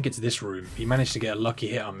 Yeah, I think it's this room. He managed to get a lucky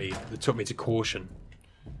hit on me that took me to caution.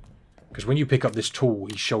 Because when you pick up this tool,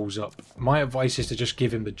 he shows up. My advice is to just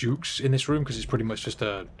give him the jukes in this room, because it's pretty much just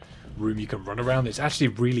a room you can run around. It's actually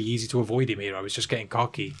really easy to avoid him here. I was just getting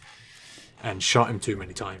cocky and shot him too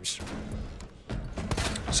many times.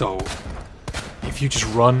 So, if you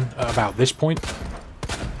just run at about this point...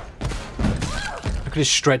 Look at his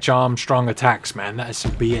stretch arm, strong attacks, man. That is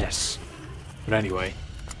some BS. But anyway.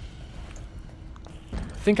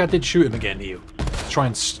 I think I did shoot him again here. Try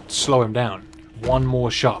and slow him down. One more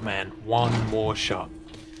shot, man. One more shot.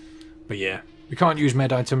 But yeah, we can't use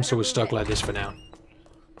med items, so we're stuck like this for now.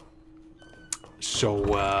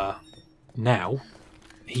 So, now,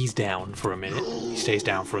 he's down for a minute. He stays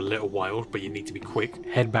down for a little while, but you need to be quick.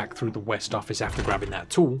 Head back through the west office after grabbing that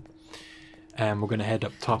tool. And we're going to head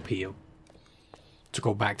up top here to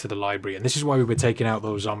go back to the library. And this is why we were taking out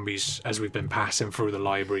those zombies as we've been passing through the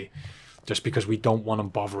library. Just because we don't want them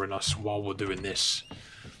bothering us while we're doing this.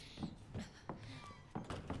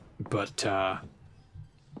 But, I'm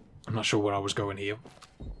not sure where I was going here.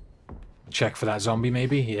 Check for that zombie,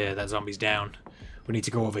 maybe? Yeah, that zombie's down. We We need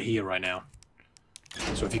to go over here right now.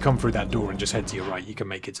 So if you come through that door and just head to your right, you can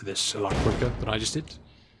make it to this a lot quicker than I just did.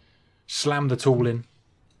 Slam the tool in.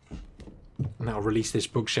 And that'll release this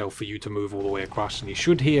bookshelf for you to move all the way across. And you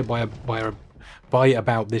should hear by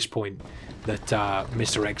about this point that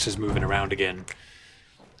Mr. X is moving around again,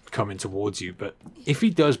 coming towards you. But if he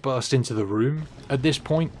does burst into the room at this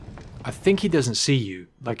point, I think he doesn't see you.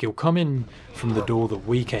 Like, he'll come in from the door that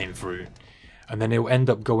we came through, and then he'll end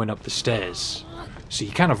up going up the stairs. So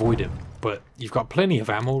you can avoid him, but you've got plenty of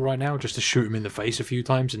ammo right now just to shoot him in the face a few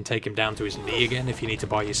times and take him down to his knee again if you need to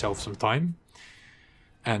buy yourself some time.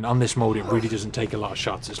 And on this mode, it really doesn't take a lot of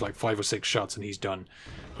shots. It's like 5 or 6 shots and he's done.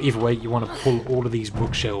 Either way, you want to pull all of these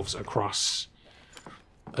bookshelves across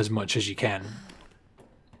as much as you can.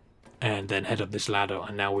 And then head up this ladder.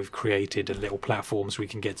 And now we've created a little platform so we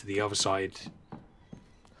can get to the other side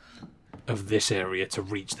of this area to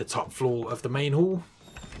reach the top floor of the main hall.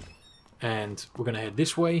 And we're going to head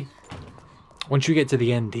this way. Once you get to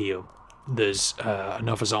the end here, there's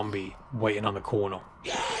another zombie waiting on the corner.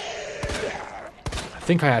 I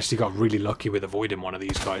think I actually got really lucky with avoiding one of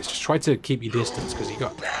these guys. Just try to keep your distance because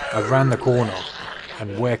I ran the corner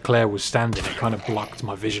and where Claire was standing, it kind of blocked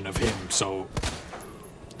my vision of him. So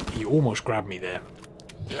he almost grabbed me there.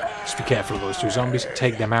 Just be careful of those 2 zombies.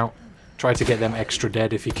 Take them out. Try to get them extra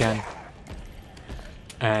dead if you can.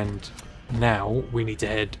 And now we need to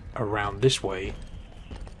head around this way.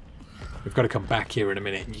 We've got to come back here in a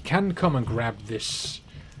minute. You can come and grab this,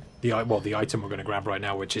 the item we're going to grab right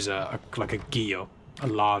now, which is like a gear, a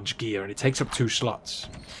large gear, and it takes up 2 slots.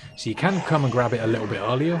 So you can come and grab it a little bit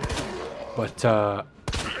earlier, but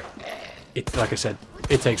it's like I said,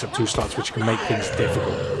 it takes up 2 slots, which can make things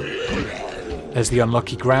difficult. There's the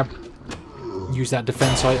unlucky grab. Use that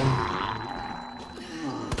defense item.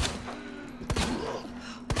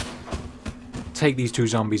 Take these 2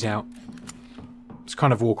 zombies out. It's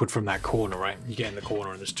kind of awkward from that corner, right? You get in the corner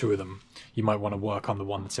and there's 2 of them. You might want to work on the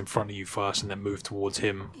one that's in front of you first and then move towards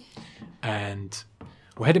him. And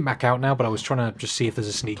we're heading back out now, but I was trying to just see if there's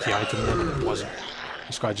a sneaky item there, but there wasn't.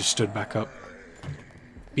 This guy just stood back up.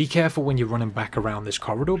 Be careful when you're running back around this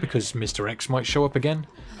corridor because Mr. X might show up again.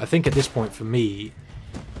 I think at this point for me,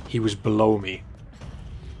 he was below me.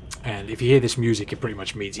 And if you hear this music, it pretty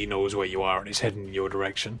much means he knows where you are and he's heading in your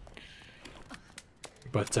direction.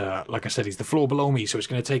 But like I said, he's the floor below me, so it's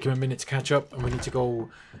going to take him a minute to catch up. And we need to go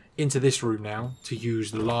into this room now to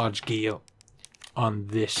use the large gear on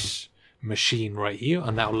this machine right here.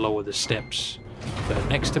 And that'll lower the steps that are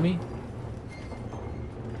next to me.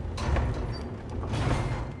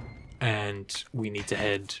 And we need to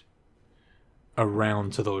head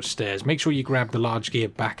around to those stairs. Make sure you grab the large gear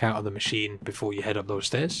back out of the machine before you head up those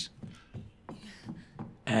stairs.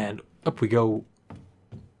 And up we go.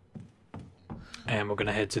 And we're going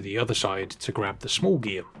to head to the other side to grab the small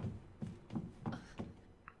gear.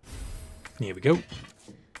 Here we go.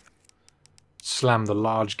 Slam the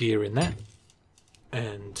large gear in there.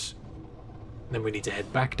 And then we need to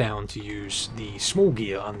head back down to use the small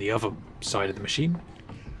gear on the other side of the machine.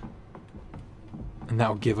 And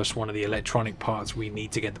that'll give us one of the electronic parts we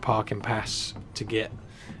need to get the parking pass to get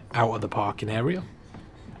out of the parking area.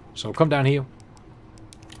 So come down here.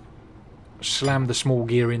 Slam the small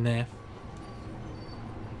gear in there.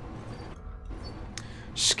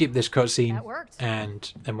 Skip this cutscene,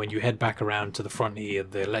 and then when you head back around to the front here,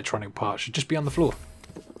 the electronic part should just be on the floor.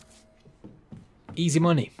 Easy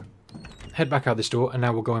money. Head back out this door, and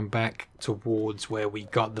now we're going back towards where we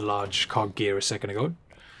got the large cog gear a second ago.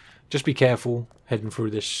 Just be careful heading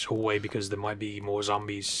through this hallway because there might be more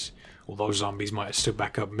zombies, or those zombies might have stood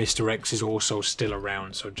back up. Mr. X is also still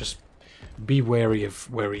around, so just be wary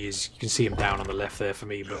of where he is. You can see him down on the left there for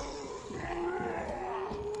me, but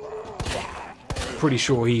pretty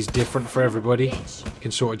sure he's different for everybody. He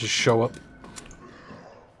can sort of just show up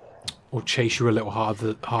or chase you a little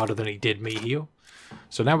harder than he did me here.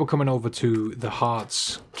 So now we're coming over to the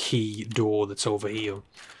Heart's key door that's over here.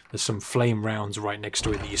 There's some flame rounds right next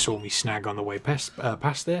to it that you saw me snag on the way past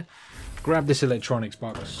there. Grab this electronics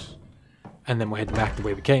box and then we'll head back the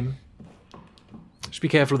way we came. Just be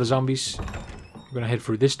careful of the zombies. We're going to head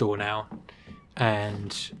through this door now,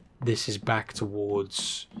 and this is back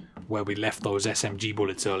towards where we left those SMG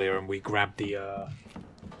bullets earlier, and we grabbed the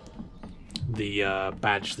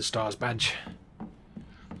badge, the stars badge.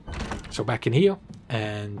 So back in here,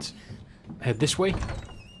 and head this way.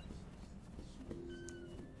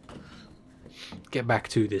 Get back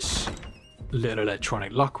to this little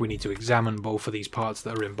electronic lock. We need to examine both of these parts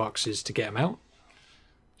that are in boxes to get them out.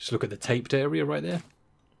 Just look at the taped area right there.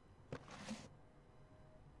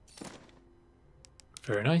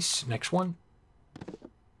 Very nice. Next one.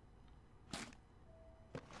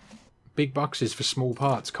 Big boxes for small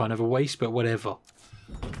parts, kind of a waste, but whatever.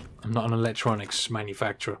 I'm not an electronics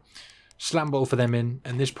manufacturer. Slam both of them in,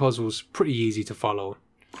 and this puzzle's pretty easy to follow.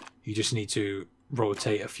 You just need to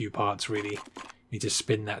rotate a few parts, really. You need to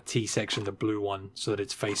spin that T section, the blue one, so that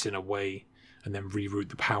it's facing away, and then reroute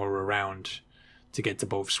the power around to get to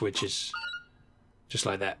both switches. Just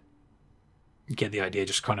like that. You get the idea,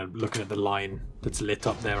 just kind of looking at the line that's lit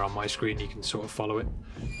up there on my screen, you can sort of follow it.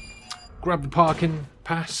 Grab the parking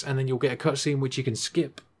pass, and then you'll get a cutscene which you can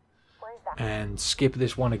skip. And skip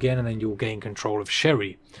this one again, and then you'll gain control of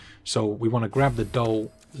Sherry. So we want to grab the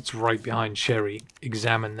doll that's right behind Sherry,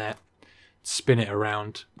 examine that, spin it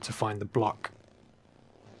around to find the block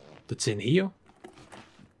that's in here.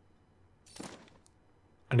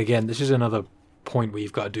 And again, this is another point where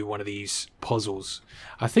you've got to do one of these puzzles.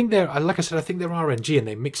 I think they're, like I said, I think they're RNG and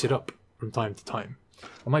they mix it up from time to time.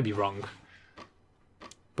 I might be wrong.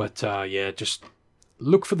 But yeah, just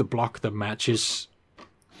look for the block that matches.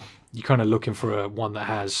 You're kind of looking for one that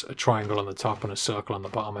has a triangle on the top and a circle on the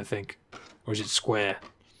bottom, I think. Or is it square?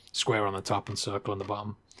 Square on the top and circle on the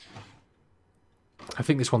bottom. I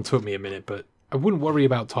think this one took me a minute, but I wouldn't worry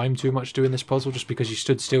about time too much doing this puzzle. Just because you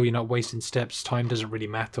stood still, you're not wasting steps. Time doesn't really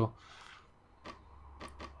matter.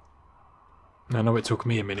 I know it took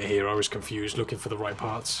me a minute here. I was confused looking for the right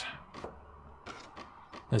parts.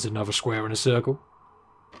 There's another square and a circle.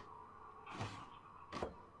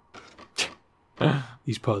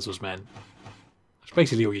 These puzzles, man. That's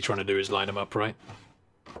basically all you're trying to do is line them up, right?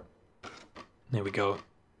 There we go.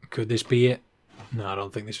 Could this be it? No, I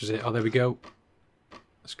don't think this was it. Oh, there we go.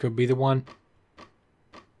 This could be the one.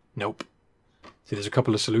 Nope. See, there's a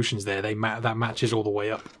couple of solutions there. That matches all the way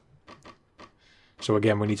up. So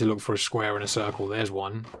again, we need to look for a square and a circle. There's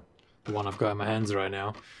one. The one I've got in my hands right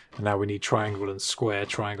now. And now we need triangle and square.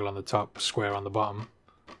 Triangle on the top, square on the bottom.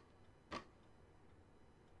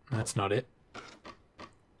 That's not it.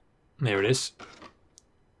 There it is.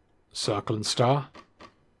 Circle and star.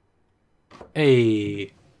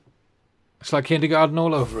 Hey! It's like kindergarten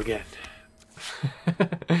all over again.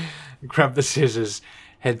 Grab the scissors,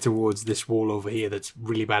 head towards this wall over here that's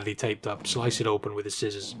really badly taped up. Slice it open with the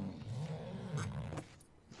scissors.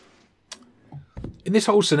 In this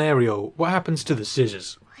whole scenario, what happens to the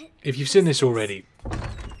scissors? If you've seen this already,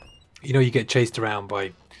 you know you get chased around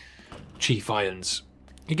by Chief Irons.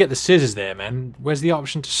 You get the scissors there, man. Where's the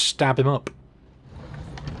option to stab him up?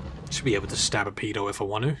 Should be able to stab a pedo if I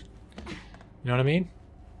want to. You know what I mean?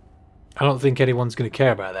 I don't think anyone's going to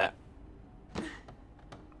care about that.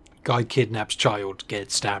 Guy kidnaps child,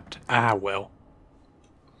 gets stabbed. Ah, well.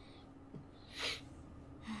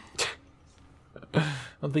 I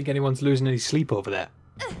don't think anyone's losing any sleep over that.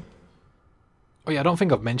 Oh yeah, I don't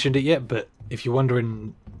think I've mentioned it yet, but if you're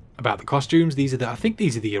wondering about the costumes, I think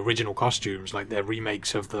these are the original costumes, like they're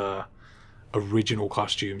remakes of the original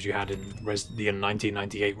costumes you had in the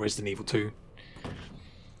 1998 Resident Evil 2.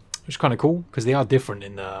 Which is kind of cool, because they are different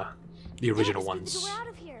in the original ones.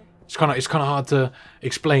 It's kind of hard to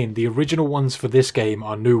explain. The original ones for this game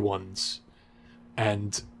are new ones,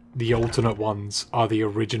 and the alternate ones are the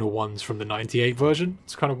original ones from the 98 version.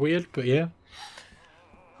 It's kind of weird, but yeah.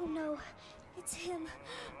 Oh no, it's him.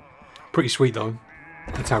 Pretty sweet though.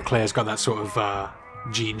 That's how Claire's got that sort of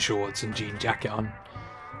jean shorts and jean jacket on.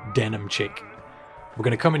 Denim chick. We're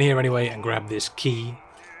going to come in here anyway and grab this key.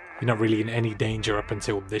 You're not really in any danger up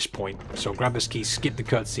until this point. So grab this key, skip the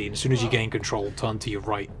cutscene. As soon as you gain control, turn to your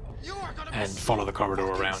right and follow the corridor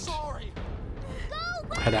around.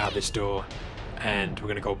 Head out this door. And we're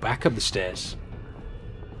going to go back up the stairs.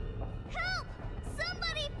 Help!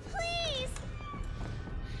 Somebody, please!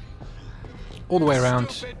 All the way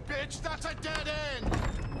around.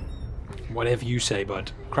 Whatever you say,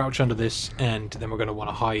 bud. Crouch under this, and then we're going to want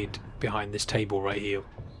to hide behind this table right here.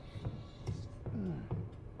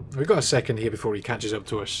 We've got a second here before he catches up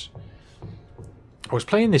to us. I was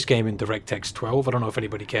playing this game in DirectX 12. I don't know if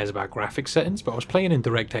anybody cares about graphics settings, but I was playing in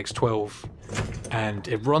DirectX 12, and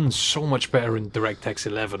it runs so much better in DirectX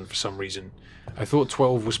 11 for some reason. I thought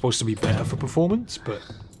 12 was supposed to be better for performance, but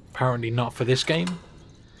apparently not for this game.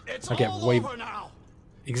 I get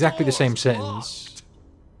exactly the same settings,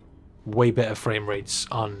 way better frame rates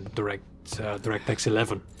on DirectX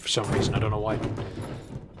 11 for some reason. I don't know why.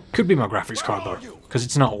 Could be my graphics card though, because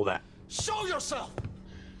it's not all that. Show yourself.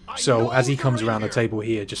 So as he comes around the table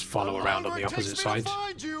here, just follow around on the opposite side.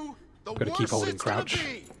 Got to keep holding crouch.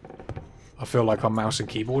 I feel like on mouse and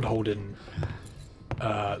keyboard holding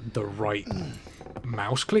the right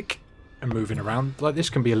mouse click and moving around like this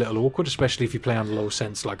can be a little awkward, especially if you play on low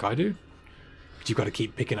sense like I do. But you've got to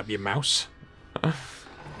keep picking up your mouse.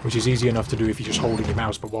 which is easy enough to do if you're just holding your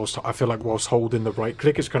mouse, but I feel like whilst holding the right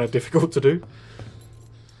click, it's kind of difficult to do.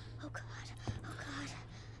 Oh god. Oh god.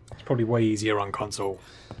 It's probably way easier on console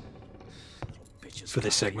for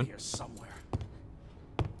this segment.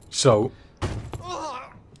 So,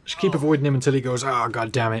 just keep avoiding him until he goes, "Ah,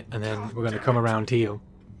 god damn it," and then we're going to come around here.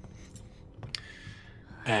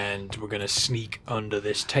 And we're going to sneak under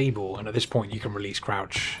this table, and at this point you can release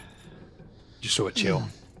crouch. Just sort of chill.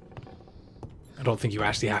 I don't think you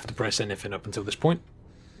actually have to press anything up until this point.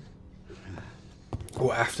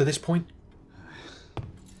 Or after this point.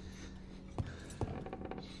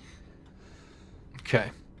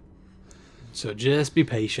 Okay. So just be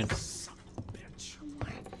patient.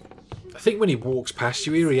 I think when he walks past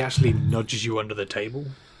you here, he actually nudges you under the table.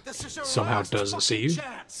 Somehow doesn't see you.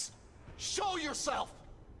 Show yourself!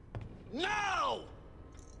 Now!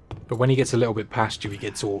 But when he gets a little bit past you, he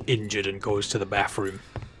gets all injured and goes to the bathroom.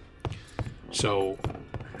 So,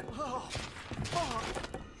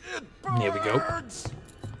 here we go.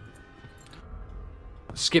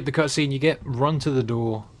 Skip the cutscene you get, run to the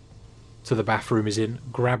door to the bathroom is in,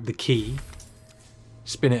 grab the key,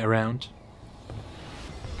 spin it around,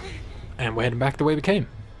 and we're heading back the way we came.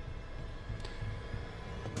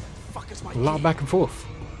 A lot back and forth.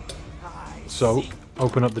 So,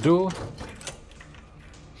 open up the door,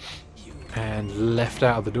 and left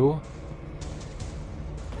out of the door.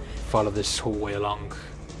 Follow this hallway along,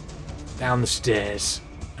 down the stairs,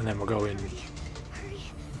 and then we're going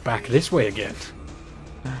back this way again.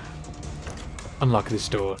 Unlock this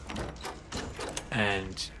door,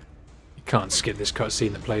 and you can't skip this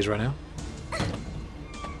cutscene that plays right now.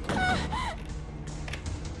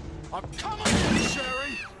 I'm coming,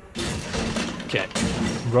 Sherry. Okay,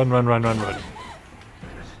 run, run, run, run, run.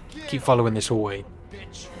 Keep following this hallway,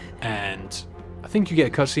 and I think you get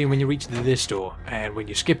a cutscene when you reach this door, and when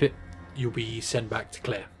you skip it, you'll be sent back to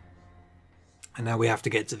Claire. And now we have to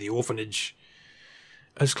get to the orphanage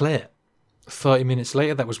as Claire. 30 minutes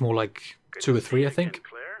later, that was more like 2 or 3, I think.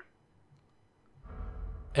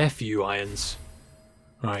 F you, Irons.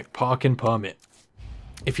 Right, parking permit.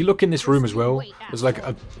 If you look in this room as well, there's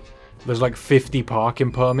like 50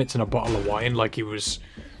 parking permits and a bottle of wine, like he was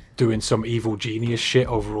doing some evil genius shit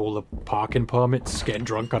over all the parking permits, getting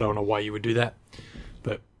drunk. I don't know why you would do that,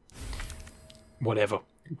 but whatever.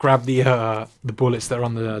 Grab the bullets that are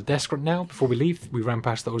on the desk right now before we leave. We ran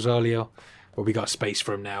past those earlier, but we got space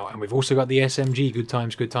for them now, and we've also got the SMG. Good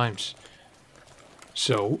times, good times.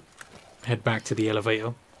 So, head back to the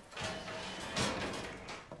elevator.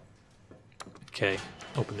 Okay,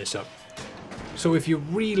 open this up. So if you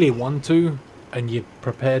really want to, and you're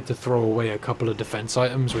prepared to throw away a couple of defense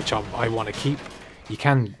items, which I want to keep, you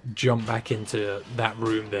can jump back into that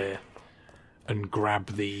room there and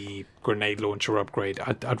grab the grenade launcher upgrade.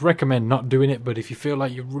 I'd recommend not doing it, but if you feel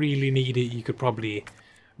like you really need it, you could probably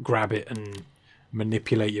grab it and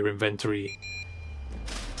manipulate your inventory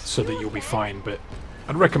so that you'll be fine. But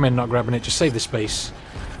I'd recommend not grabbing it, just save the space.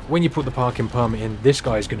 When you put the parking permit in, this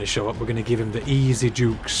guy's going to show up. We're going to give him the easy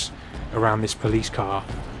jukes around this police car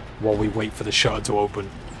while we wait for the shutter to open,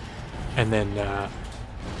 and then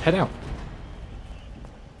head out.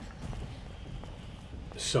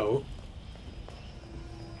 So,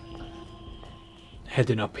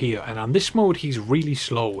 heading up here, and on this mode he's really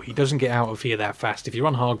slow. He doesn't get out of here that fast. If you're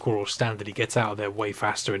on hardcore or standard, he gets out of there way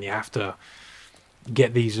faster, and you have to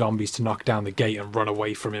get these zombies to knock down the gate and run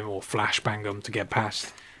away from him or flashbang them to get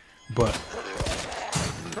past. But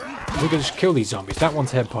we're going to just kill these zombies. That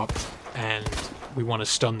one's head popped, and we want to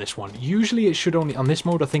stun this one. Usually it should only, on this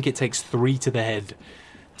mode, I think it takes 3 to the head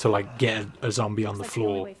to like get a zombie on the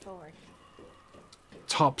floor.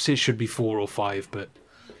 Tops it should be 4 or 5, but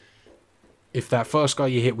if that first guy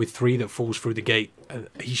you hit with 3 that falls through the gate,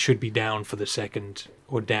 he should be down for the second,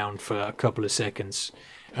 or down for a couple of seconds,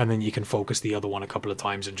 and then you can focus the other one a couple of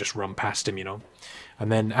times and just run past him, you know.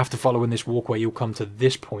 And then after following this walkway, you'll come to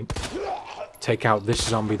this point, take out this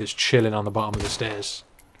zombie that's chilling on the bottom of the stairs.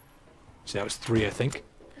 So that was 3, I think.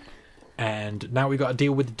 And now we got to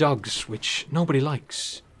deal with the dogs, which nobody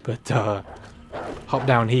likes. But hop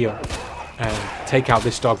down here and take out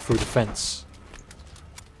this dog through the fence.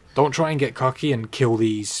 Don't try and get cocky and kill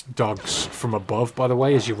these dogs from above, by the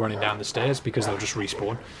way, as you're running down the stairs, because they'll just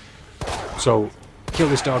respawn. So, kill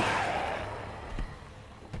this dog.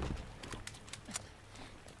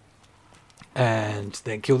 And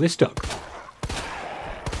then kill this dog.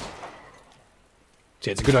 So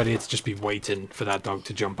yeah, it's a good idea to just be waiting for that dog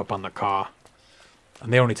to jump up on the car.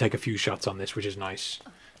 And they only take a few shots on this, which is nice.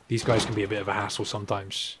 These guys can be a bit of a hassle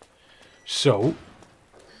sometimes. So,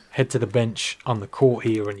 head to the bench on the court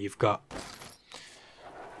here, and you've got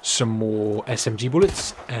some more SMG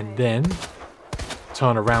bullets, and then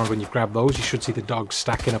turn around when you've grabbed those. You should see the dog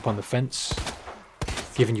stacking up on the fence,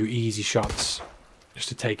 giving you easy shots just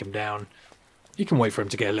to take him down. You can wait for him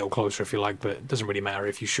to get a little closer if you like, but it doesn't really matter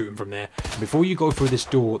if you shoot him from there. And before you go through this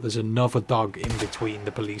door, there's another dog in between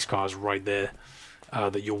the police cars right there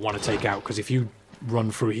that you'll want to take out, because if you run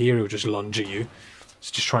through here, he'll just lunge at you.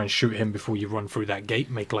 So just try and shoot him before you run through that gate,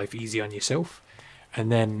 make life easy on yourself. And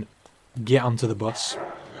then get onto the bus,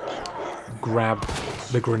 grab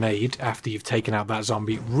the grenade after you've taken out that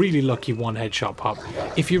zombie. Really lucky one headshot pop.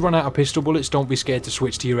 If you run out of pistol bullets, don't be scared to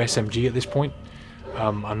switch to your SMG at this point.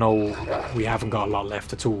 I know we haven't got a lot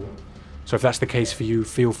left at all, so if that's the case for you,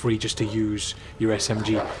 feel free just to use your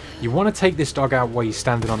SMG. You want to take this dog out while he's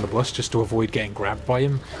standing on the bus just to avoid getting grabbed by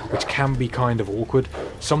him, which can be kind of awkward.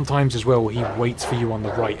 Sometimes as well he waits for you on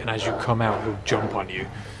the right, and as you come out he'll jump on you.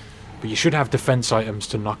 But you should have defense items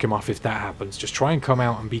to knock him off if that happens. Just try and come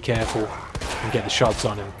out and be careful and get the shots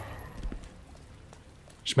on him.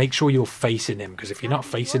 Just make sure you're facing him, because if you're not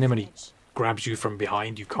facing him and he grabs you from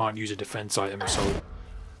behind, you can't use a defense item. So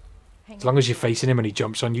as long as you're facing him and he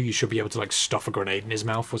jumps on you, you should be able to like stuff a grenade in his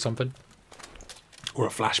mouth or something, or a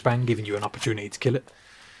flashbang, giving you an opportunity to kill it.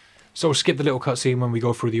 So skip the little cutscene when we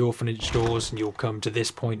go through the orphanage doors, and you'll come to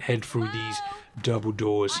this point, head through these double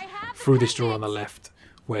doors, through this door on the left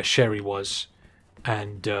where Sherry was,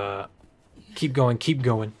 and keep going, keep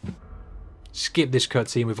going. Skip this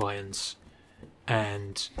cutscene with irons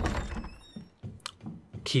and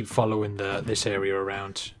keep following this area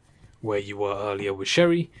around where you were earlier with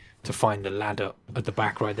Sherry to find the ladder at the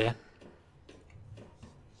back right there.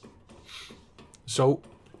 So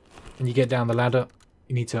when you get down the ladder,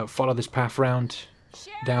 you need to follow this path round,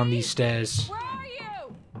 down these stairs, Where are you?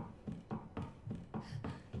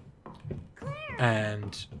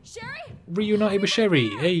 and Sherry? reunited with Sherry.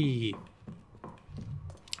 Hey!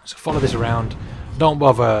 So follow this around. Don't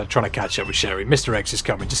bother trying to catch up with Sherry. Mr. X is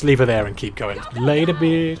coming. Just leave her there and keep going. Later,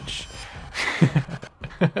 bitch.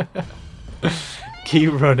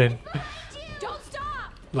 Keep running. Don't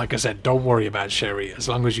stop! Like I said, don't worry about Sherry. As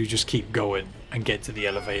long as you just keep going and get to the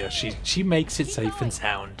elevator. She makes it safe and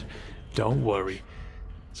sound. Don't worry.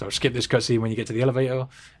 So skip this cutscene when you get to the elevator,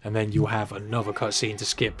 and then you'll have another cutscene to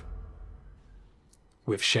skip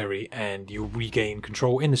with Sherry, and you'll regain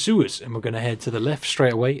control in the sewers. And we're going to head to the left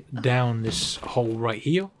straight away, down this hole right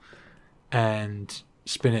here, and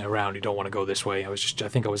spin it around. You don't want to go this way. I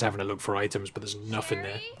think I was having a look for items, but there's nothing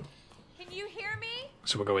there. Can you hear me?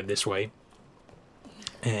 So we're going this way,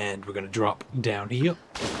 and we're going to drop down here.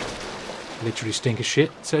 Literally stink of shit,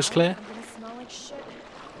 says Claire. I'm gonna smell like shit.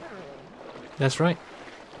 That's right.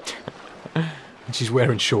 And she's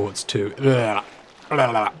wearing shorts too.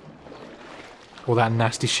 All that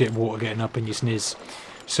nasty shit water getting up in your sniz.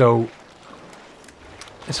 So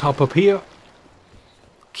let's hop up here.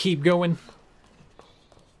 Keep going.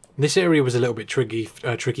 This area was a little bit tricky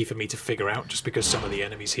for me to figure out, just because some of the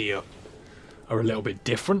enemies here are a little bit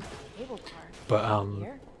different. But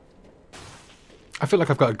I feel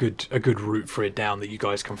like I've got a good route for it down that you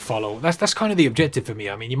guys can follow. That's kind of the objective for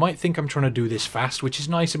me. I mean, you might think I'm trying to do this fast, which is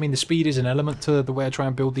nice. I mean, the speed is an element to the way I try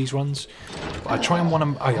and build these runs. But I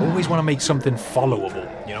always want to make something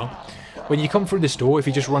followable, you know? When you come through this door, if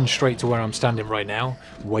you just run straight to where I'm standing right now,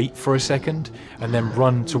 wait for a second, and then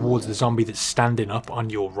run towards the zombie that's standing up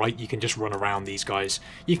on your right, you can just run around these guys.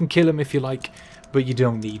 You can kill them if you like, but you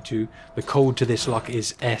don't need to. The code to this lock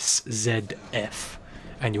is SZF.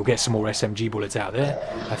 And you'll get some more SMG bullets out there.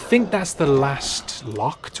 I think that's the last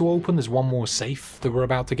lock to open. There's one more safe that we're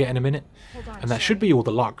about to get in a minute. And that should be all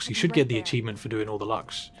the locks. You should get the achievement for doing all the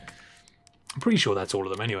locks. I'm pretty sure that's all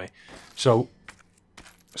of them anyway. So,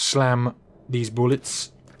 slam these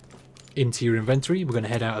bullets into your inventory. We're going to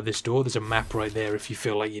head out of this door. There's a map right there if you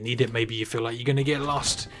feel like you need it. Maybe you feel like you're going to get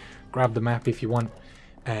lost. Grab the map if you want.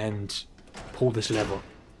 And pull this lever.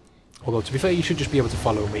 Although, to be fair, you should just be able to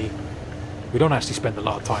follow me. We don't actually spend a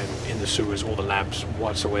lot of time in the sewers or the labs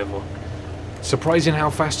whatsoever. Surprising how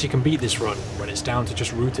fast you can beat this run when it's down to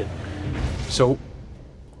just routing. So,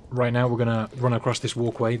 right now we're going to run across this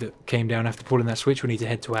walkway that came down after pulling that switch. We need to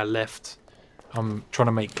head to our left. I'm trying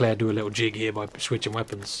to make Claire do a little jig here by switching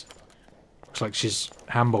weapons. Looks like she's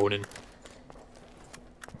ham-boning.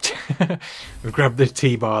 We've grabbed the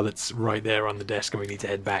T-bar that's right there on the desk, and we need to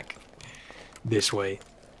head back this way.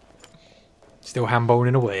 Still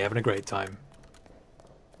ham-boning away, having a great time.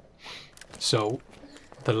 So,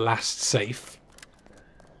 the last safe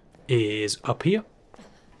is up here.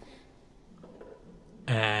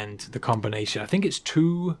 And the combination, I think it's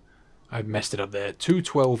 2... I've messed it up there. 2,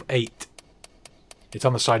 12, 8. It's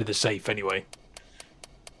on the side of the safe anyway.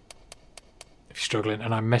 If you struggling,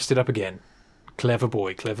 and I messed it up again. Clever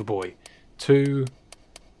boy, clever boy. 2,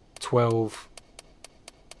 12,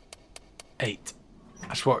 8.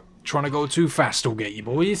 That's what trying to go too fast will get you,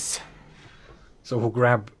 boys. So we'll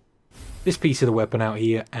grab this piece of the weapon out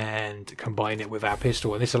here and combine it with our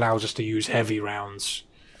pistol, and this allows us to use heavy rounds,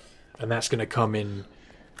 and that's going to come in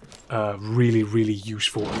really, really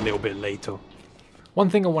useful a little bit later. One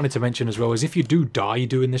thing I wanted to mention as well is if you do die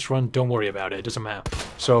doing this run, don't worry about it, it doesn't matter.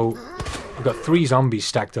 So we've got 3 zombies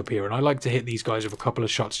stacked up here, and I like to hit these guys with a couple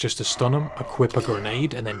of shots just to stun them, equip a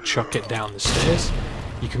grenade, and then chuck it down the stairs.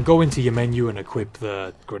 You can go into your menu and equip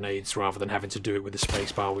the grenades rather than having to do it with the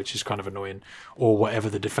spacebar, which is kind of annoying, or whatever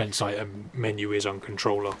the defense item menu is on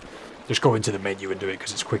controller. Just go into the menu and do it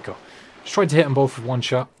because it's quicker. Just try to hit them both with one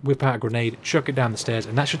shot, whip out a grenade, chuck it down the stairs,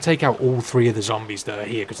 and that should take out all 3 of the zombies that are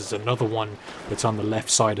here, because there's another one that's on the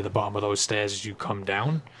left side of the bottom of those stairs as you come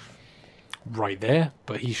down. Right there,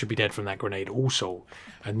 but he should be dead from that grenade also.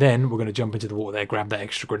 And then we're going to jump into the water there, grab that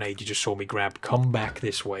extra grenade you just saw me grab, come back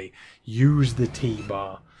this way, use the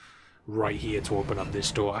T-bar right here to open up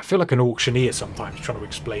this door. I feel like an auctioneer sometimes trying to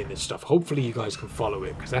explain this stuff. Hopefully you guys can follow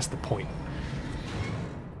it, because that's the point.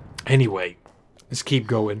 Anyway, let's keep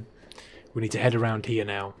going. We need to head around here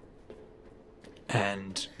now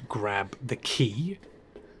and grab the key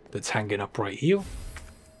that's hanging up right here.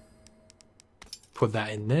 Put that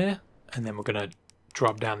in there, and then we're going to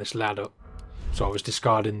drop down this ladder. So I was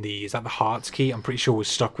discarding the, is that the hearts key? I'm pretty sure we're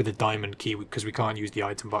stuck with the diamond key because we can't use the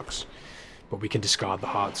item box. But we can discard the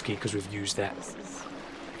hearts key because we've used that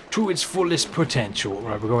to its fullest potential.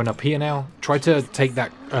 Right, we're going up here now. Try to take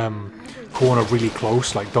that corner really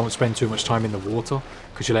close. Like, don't spend too much time in the water,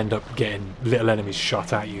 because you'll end up getting little enemies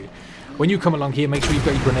shot at you. When you come along here, make sure you've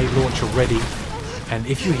got your grenade launcher ready. And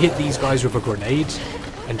if you hit these guys with a grenade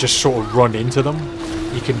and just sort of run into them,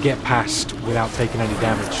 you can get past without taking any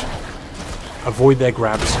damage. Avoid their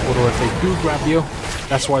grabs, although if they do grab you,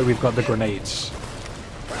 that's why we've got the grenades.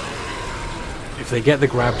 If they get the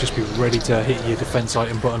grab, just be ready to hit your defense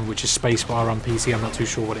item button, which is spacebar on PC. I'm not too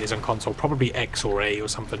sure what it is on console. Probably X or A or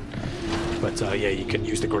something. But yeah, you can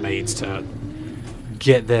use the grenades to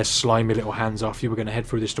get their slimy little hands off you. We're going to head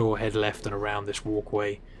through this door, head left and around this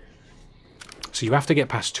walkway. So you have to get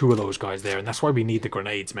past 2 of those guys there, and that's why we need the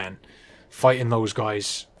grenades, man. Fighting those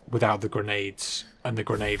guys without the grenades and the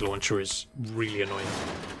grenade launcher is really annoying.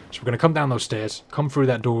 So we're going to come down those stairs, come through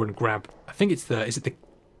that door and grab, I think it's the, is it the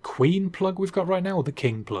queen plug we've got right now, or the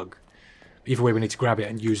king plug? Either way, we need to grab it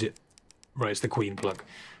and use it. Right, it's the queen plug.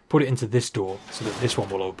 Put it into this door so that this one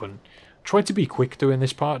will open. Try to be quick doing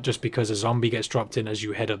this part, just because a zombie gets dropped in as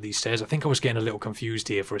you head up these stairs. I think I was getting a little confused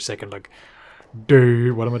here for a second, like,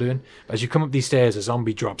 dude, what am I doing? As you come up these stairs, a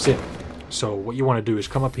zombie drops in. So what you want to do is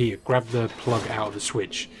come up here, grab the plug out of the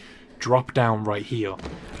switch, drop down right here,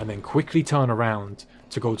 and then quickly turn around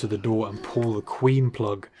to go to the door and pull the queen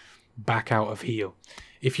plug back out of here.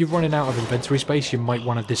 If you're running out of inventory space, you might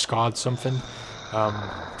want to discard something.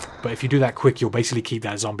 But if you do that quick, you'll basically keep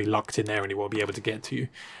that zombie locked in there and he won't be able to get to you.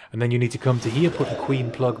 And then you need to come to here, put the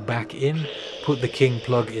queen plug back in, put the king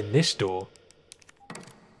plug in this door,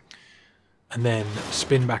 and then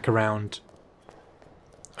spin back around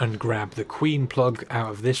and grab the queen plug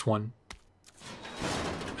out of this one,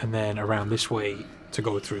 and then around this way to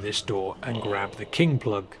go through this door and grab the king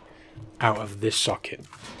plug out of this socket.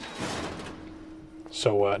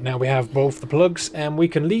 So now we have both the plugs and we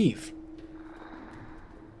can leave.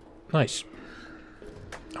 Nice.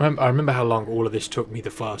 I remember how long all of this took me the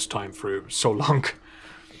first time through. It was so long.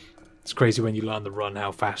 It's crazy when you learn the run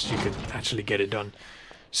how fast you can actually get it done.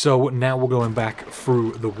 So now we're going back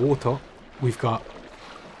through the water. We've got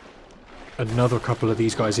another couple of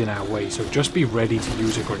these guys in our way, so just be ready to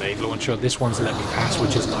use a grenade launcher. This one's let me pass,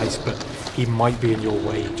 which is nice, but he might be in your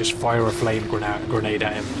way. Just fire a flame grenade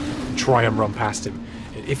at him and try and run past him.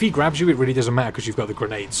 If he grabs you, it really doesn't matter because you've got the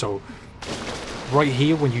grenade. So right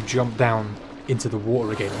here, when you jump down into the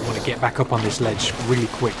water again, you want to get back up on this ledge really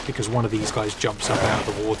quick, because one of these guys jumps up out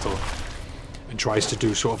of the water and tries to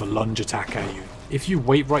do sort of a lunge attack at you. If you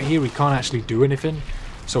wait right here, he can't actually do anything,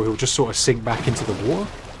 so he'll just sort of sink back into the water.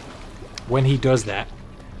 When he does that,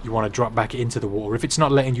 you want to drop back into the water. If it's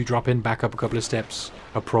not letting you drop in, back up a couple of steps,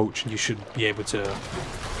 approach, and you should be able to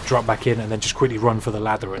drop back in and then just quickly run for the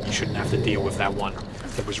ladder, and you shouldn't have to deal with that one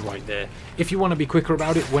that was right there. If you want to be quicker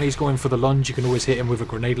about it, when he's going for the lunge, you can always hit him with a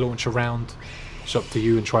grenade launcher round. It's up to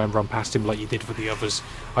you, and try and run past him like you did for the others.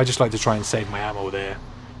 I just like to try and save my ammo there.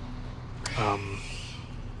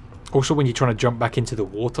 Also, when you're trying to jump back into the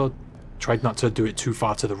water, try not to do it too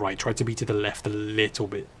far to the right. Try to be to the left a little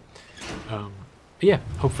bit. But yeah,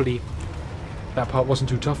 hopefully that part wasn't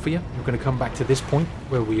too tough for you, we're going to come back to this point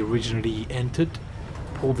where we originally entered,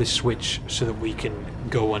 pull this switch so that we can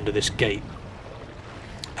go under this gate.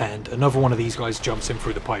 And another one of these guys jumps in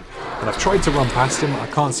through the pipe. And I've tried to run past him, I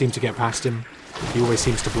can't seem to get past him. He always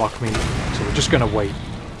seems to block me, so we're just going to wait,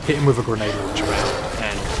 hit him with a grenade launcher round,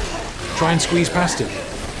 and try and squeeze past him.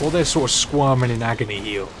 While they're sort of squirming in agony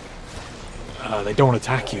here, they don't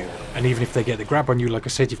attack you. And even if they get the grab on you, like I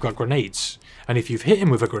said, you've got grenades. And if you've hit him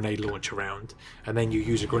with a grenade launcher round, and then you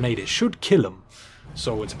use a grenade, it should kill him.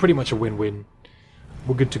 So it's pretty much a win-win.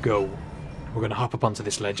 We're good to go. We're going to hop up onto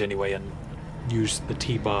this ledge anyway and use the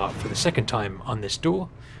T-bar for the second time on this door.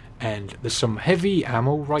 And there's some heavy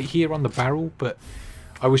ammo right here on the barrel, but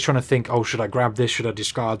I was trying to think, oh, should I grab this? Should I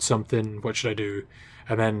discard something? What should I do?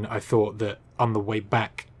 And then I thought that on the way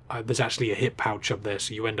back, there's actually a hip pouch up there,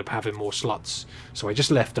 so you end up having more slots. So I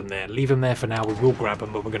just left them there. Leave them there for now. We will grab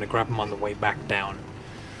them, but we're going to grab them on the way back down.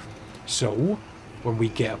 So when we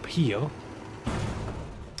get up here,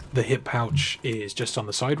 the hip pouch is just on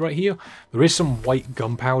the side right here. There is some white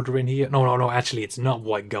gunpowder in here. No, actually it's not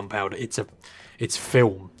white gunpowder. It's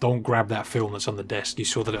film. Don't grab that film that's on the desk. You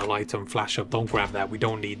saw the little item flash up. Don't grab that. We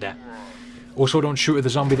don't need that. Also, don't shoot at the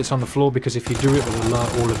zombie that's on the floor, because if you do, it will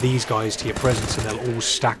alert all of these guys to your presence and they'll all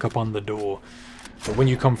stack up on the door. But when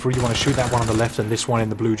you come through, you want to shoot that one on the left and this one in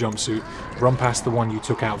the blue jumpsuit. Run past the one you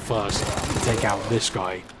took out first and take out this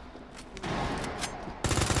guy.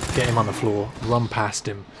 Get him on the floor, run past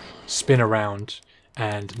him, spin around,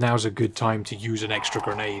 and now's a good time to use an extra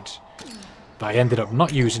grenade. But I ended up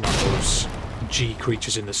not using on those G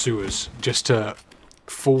creatures in the sewers, just to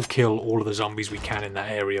full kill all of the zombies we can in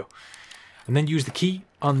that area. And then use the key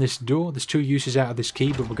on this door. There's 2 uses out of this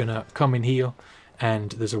key, but we're going to come in here,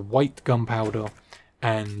 and there's a white gunpowder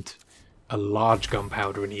and a large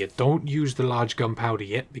gunpowder in here. Don't use the large gunpowder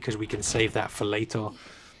yet, because we can save that for later.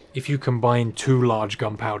 If you combine 2 large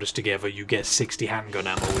gunpowders together, you get 60 handgun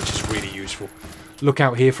ammo, which is really useful. Look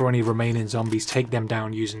out here for any remaining zombies, take them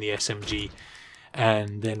down using the SMG,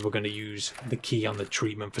 and then we're going to use the key on the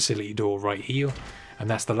treatment facility door right here. And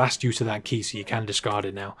that's the last use of that key, so you can discard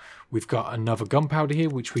it now. We've got another gunpowder here,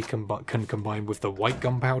 which we can combine with the white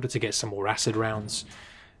gunpowder to get some more acid rounds.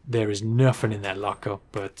 There is nothing in that locker,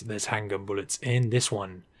 but there's handgun bullets in this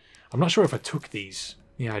one. I'm not sure if I took these.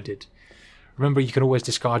 Yeah, I did. Remember, you can always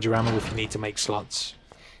discard your ammo if you need to make slots.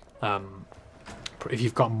 If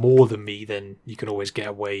you've got more than me, then you can always get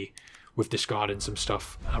away with discarding some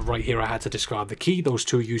stuff. Right here I had to discard the key. Those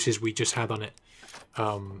 2 uses we just had on it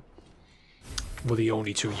were the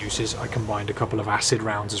only 2 uses. I combined a couple of acid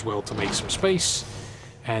rounds as well to make some space.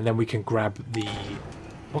 And then we can grab the...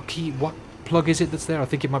 What plug is it that's there? I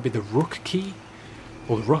think it might be the rook key.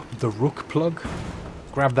 Or the rook plug.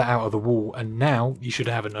 Grab that out of the wall, and now you should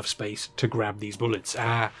have enough space to grab these bullets.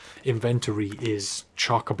 Inventory is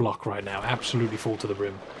chock-a-block right now, absolutely full to the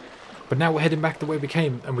brim. But now we're heading back the way we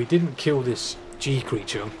came, and we didn't kill this G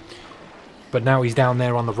creature, but now he's down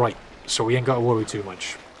there on the right, so we ain't got to worry too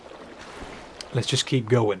much. Let's just keep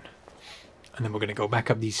going, and then we're going to go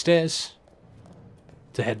back up these stairs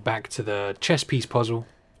to head back to the chess piece puzzle,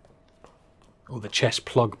 or the chess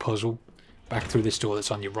plug puzzle, back through this door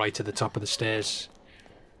that's on your right at the top of the stairs,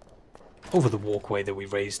 over the walkway that we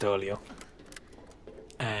raised earlier.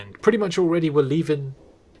 And pretty much already we're leaving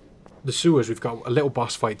the sewers. We've got a little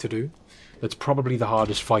boss fight to do. That's probably the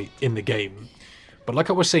hardest fight in the game. But like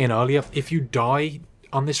I was saying earlier, if you die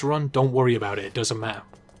on this run, don't worry about it. It doesn't matter.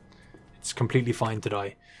 It's completely fine to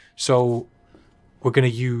die. So we're going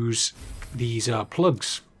to use these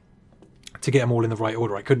plugs to get them all in the right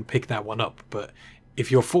order. I couldn't pick that one up, but if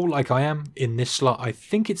you're full like I am in this slot, I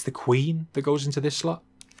think it's the queen that goes into this slot.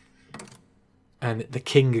 And the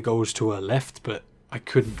king goes to her left, but I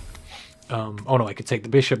couldn't... oh no, I could take the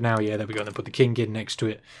bishop now. Yeah, there we go. And then put the king in next to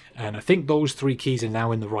it. And I think those 3 keys are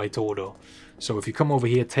now in the right order. So if you come over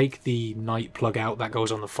here, take the knight plug out. That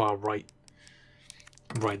goes on the far right.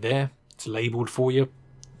 Right there. It's labelled for you.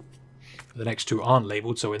 The next 2 aren't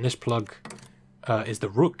labelled. So in this plug is the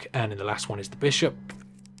rook. And in the last one is the bishop.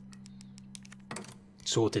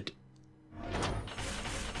 Sorted.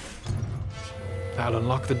 That'll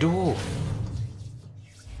unlock the door.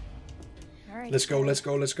 Let's go, let's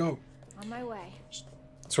go, let's go. On my way.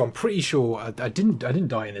 So I'm pretty sure I didn't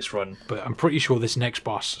die in this run, but I'm pretty sure this next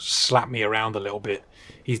boss slapped me around a little bit.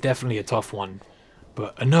 He's definitely a tough one.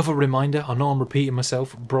 But another reminder, I know I'm repeating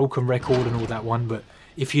myself, broken record and all that one, but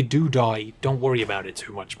if you do die, don't worry about it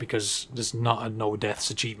too much, because there's not a no deaths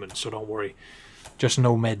achievement, so don't worry. Just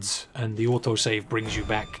no meds, and the autosave brings you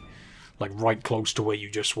back like right close to where you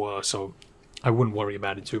just were, so I wouldn't worry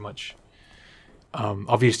about it too much.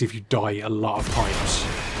 Obviously if you die a lot of times,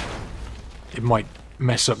 it might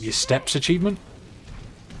mess up your steps achievement.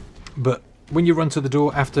 But when you run to the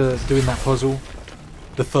door after doing that puzzle,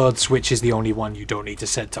 the third switch is the only one you don't need to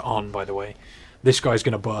set to on, by the way. This guy's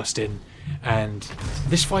going to burst in, and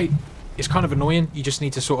this fight is kind of annoying. You just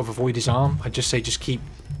need to sort of avoid his arm. I'd just say just keep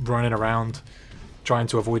running around, trying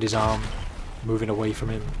to avoid his arm, moving away from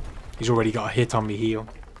him. He's already got a hit on me here.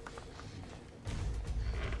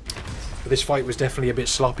 But this fight was definitely a bit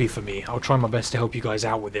sloppy for me. I'll try my best to help you guys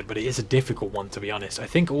out with it, but it is a difficult one, to be honest. I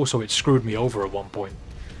think also it screwed me over at one point,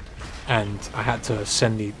 and I had to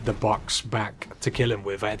send the box back to kill him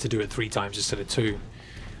with. I had to do it 3 times instead of 2.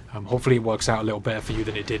 Hopefully it works out a little better for you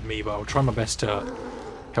than it did me, but I'll try my best to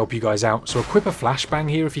help you guys out. So equip a flashbang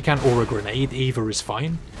here if you can, or a grenade. Either is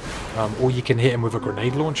fine. Or you can hit him with a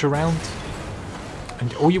grenade launcher round.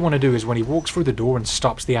 And all you want to do is when he walks through the door and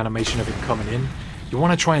stops the animation of him coming in, you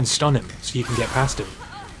want to try and stun him so you can get past him.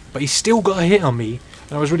 But he's still got a hit on me,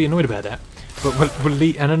 and I was really annoyed about that. But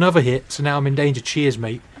and another hit, so now I'm in danger. Cheers,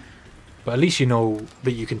 mate. But at least you know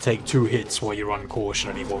that you can take 2 hits while you're on caution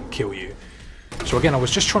and he won't kill you. So again, I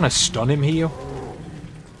was just trying to stun him here.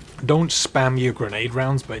 Don't spam your grenade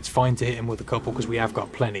rounds, but it's fine to hit him with a couple because we have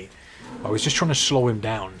got plenty. I was just trying to slow him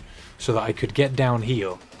down so that I could get down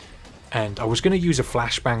here. And I was going to use a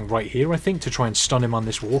flashbang right here, I think, to try and stun him on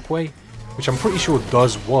this walkway, which I'm pretty sure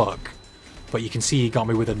does work. But you can see he got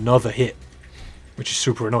me with another hit, which is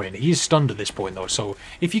super annoying. He is stunned at this point, though, so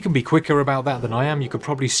if you can be quicker about that than I am, you could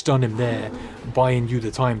probably stun him there, buying you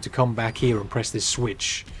the time to come back here and press this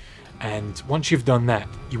switch. And once you've done that,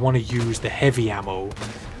 you want to use the heavy ammo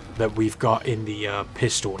that we've got in the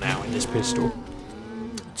pistol now, in this pistol,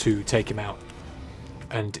 to take him out.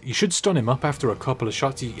 And you should stun him up after a couple of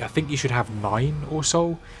shots. I think you should have 9 or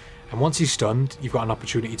so. And once he's stunned, you've got an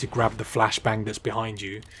opportunity to grab the flashbang that's behind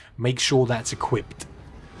you. Make sure that's equipped.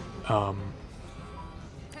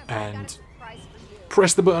 And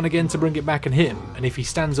press the button again to bring it back and hit him. And if he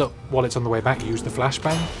stands up while it's on the way back, use the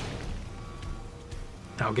flashbang.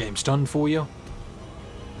 That'll get him stunned for you.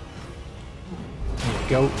 There you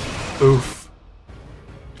go. Oof.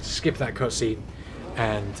 Skip that cutscene.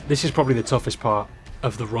 And this is probably the toughest part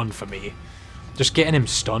of the run for me. Just getting him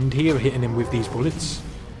stunned here, hitting him with these bullets.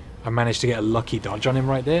 I managed to get a lucky dodge on him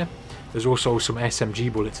right there. There's also some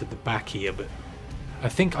SMG bullets at the back here, but I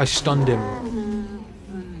think I stunned him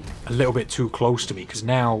a little bit too close to me, because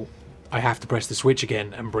now I have to press the switch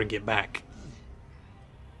again and bring it back.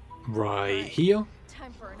 Right here.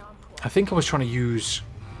 I think I was trying to use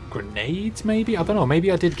grenades, maybe? I don't know,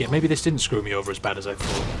 maybe I did get... Maybe this didn't screw me over as bad as I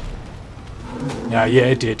thought. Yeah,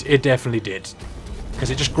 it did. It definitely did. Because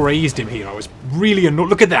it just grazed him here. I was really annoyed.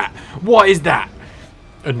 Look at that! What is that?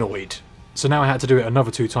 Annoyed. So now I had to do it another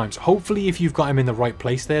 2 times. Hopefully if you've got him in the right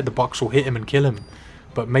place there, the box will hit him and kill him.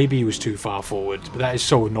 But maybe he was too far forward. But that is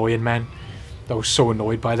so annoying, man. I was so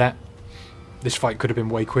annoyed by that. This fight could have been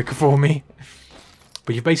way quicker for me.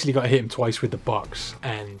 But you've basically got to hit him twice with the box.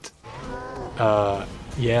 And...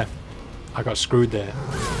 yeah, I got screwed there.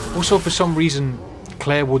 Also, for some reason,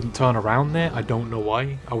 Claire wouldn't turn around there. I don't know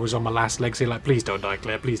why. I was on my last leg saying, like, please don't die,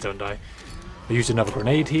 Claire, please don't die. I used another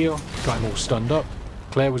grenade here, got him all stunned up.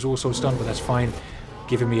 Claire was also stunned, but that's fine.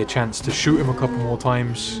 Giving me a chance to shoot him a couple more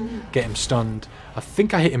times, get him stunned. I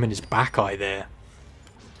think I hit him in his back eye there.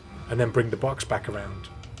 And then bring the box back around.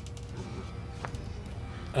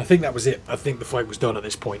 I think that was it. I think the fight was done at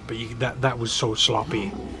this point, but that was so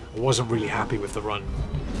sloppy. I wasn't really happy with the run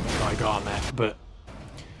that I got on that, but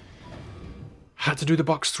had to do the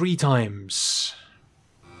box 3 times.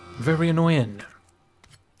 Very annoying.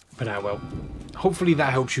 But well. Hopefully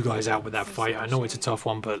that helps you guys out with that fight. I know it's a tough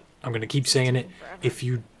one, but I'm going to keep saying it. If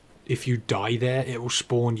you die there, it will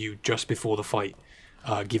spawn you just before the fight,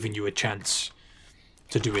 giving you a chance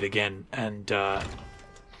to do it again. And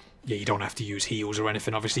yeah, you don't have to use heals or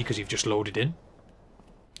anything, obviously, because you've just loaded in.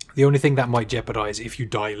 The only thing that might jeopardize if you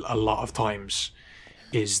die a lot of times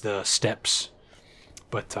is the steps.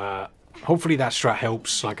 But hopefully that strat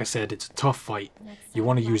helps. Like I said, it's a tough fight. You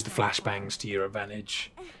want to use the flashbangs to your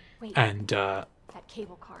advantage. And that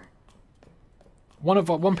cable car.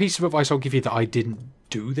 One piece of advice I'll give you that I didn't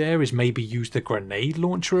do there is maybe use the grenade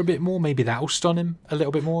launcher a bit more. Maybe that'll stun him a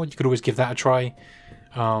little bit more. You could always give that a try.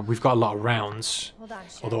 We've got a lot of rounds,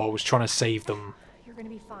 although I was trying to save them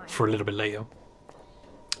for a little bit later.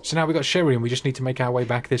 So now we've got Sherry, and we just need to make our way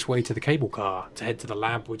back this way to the cable car to head to the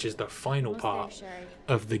lab, which is the final part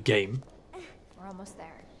of the game. We're almost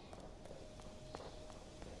there.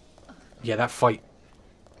 Yeah, that fight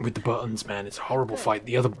with the buttons, man, it's a horrible fight.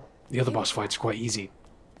 The other boss fight's quite easy,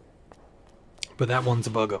 but that one's a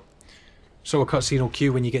bugger. So a cutscene will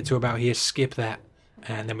cue when you get to about here. Skip that,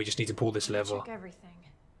 and then we just need to pull this lever. Check everything.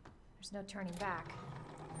 There's no turning back.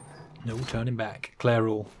 No turning back. Claire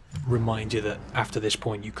will remind you that after this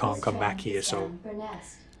point you can't come back here, so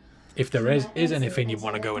if there is anything you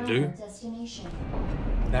want to go and do,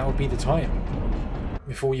 now would be the time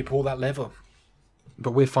before you pull that lever.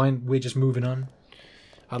 But we're fine, we're just moving on.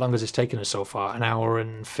 How long has this taken us so far? An hour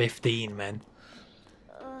and 15, man.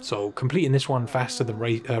 So completing this one faster than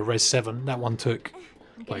Res 7, that one took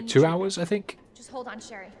like 2 hours, I think. Just hold on,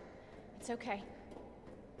 Sherry. It's okay.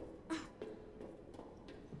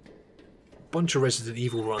 Bunch of Resident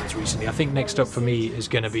Evil runs recently. I think next up for me is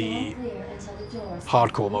going to be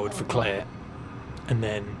hardcore mode for Claire, and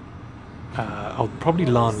then I'll probably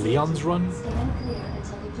learn Leon's run.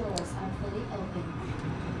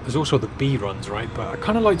 There's also the B runs, right? But I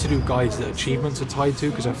kind of like to do guides that achievements are tied to,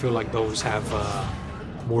 because I feel like those have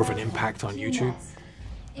more of an impact on YouTube.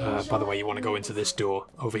 By the way, you want to go into this door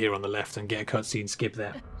over here on the left and get a cutscene, skip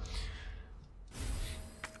that.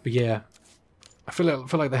 But yeah, I feel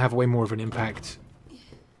like they have way more of an impact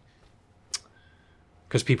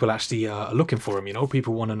because people actually are looking for them. You know,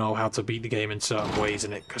 people want to know how to beat the game in certain ways,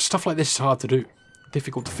 and because stuff like this is hard to do,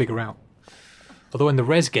 difficult to figure out. Although in the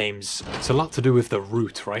Res games, it's a lot to do with the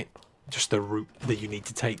route, right? Just the route that you need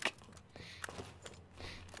to take,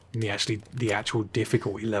 and the actual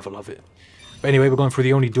difficulty level of it. But anyway, we're going through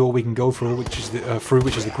the only door we can go through, which is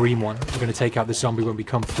the green one. We're going to take out the zombie when we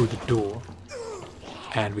come through the door.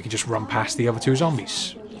 And we can just run past the other two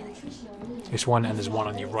zombies. This one, and there's one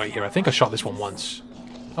on your right here. I think I shot this one once.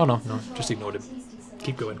 Oh no, just ignored him.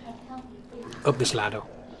 Keep going. Up this ladder.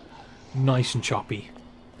 Nice and choppy.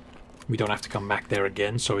 We don't have to come back there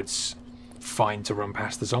again, so it's fine to run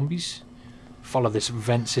past the zombies. Follow this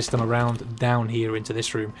vent system around, down here into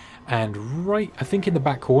this room. And right, I think in the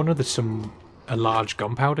back corner there's a large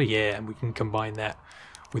gunpowder. Yeah, and we can combine that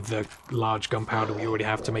with the large gunpowder we already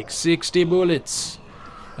have to make 60 bullets.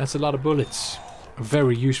 That's a lot of bullets.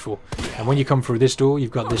 Very useful. And when you come through this door,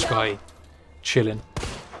 you've got this guy chilling.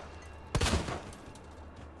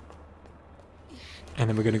 And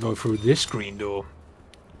then we're going to go through this green door.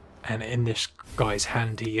 And in this guy's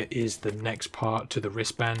hand here is the next part to the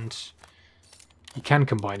wristband. You can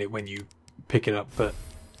combine it when you pick it up, but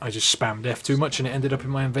I just spammed F too much and it ended up in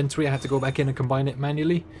my inventory. I had to go back in and combine it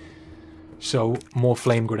manually. So, more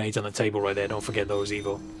flame grenades on the table right there. Don't forget those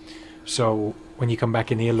either. So, when you come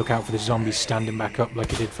back in here, look out for the zombies standing back up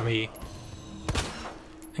like it did for me.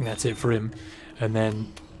 I think that's it for him. And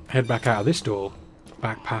then head back out of this door,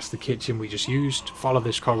 back past the kitchen we just used, follow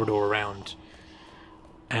this corridor around,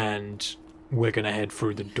 and we're going to head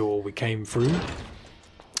through the door we came through,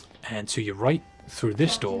 and to your right, through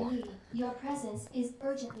this door,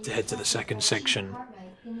 to head to the second section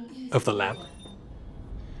of the lab.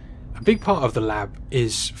 A big part of the lab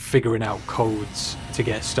is figuring out codes to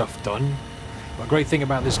get stuff done. But a great thing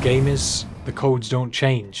about this game is the codes don't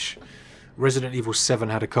change. Resident Evil 7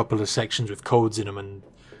 had a couple of sections with codes in them, and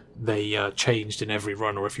they changed in every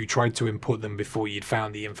run, or if you tried to input them before you'd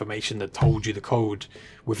found the information that told you the code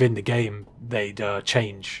within the game, they'd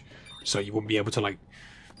change. So you wouldn't be able to like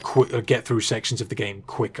get through sections of the game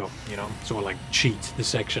quicker, you know, sort of like cheat the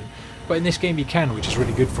section. But in this game you can, which is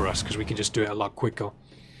really good for us because we can just do it a lot quicker.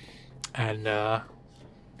 And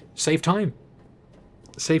save time,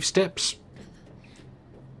 save steps.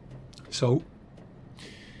 So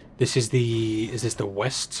this is this the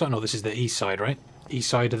west side? No, this is the east side, right? East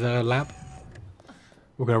side of the lab.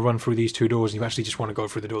 We're going to run through these two doors, and you actually just want to go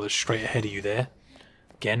through the door that's straight ahead of you there.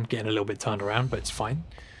 Again, getting a little bit turned around, but it's fine.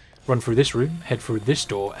 Run through this room, head through this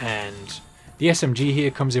door, and the SMG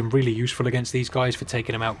here comes in really useful against these guys for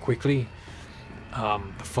taking them out quickly.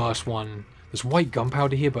 The first one, there's white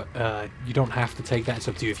gunpowder here, but you don't have to take that. It's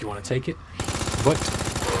up to you if you want to take it. But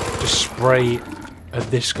just spray at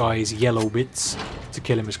this guy's yellow bits to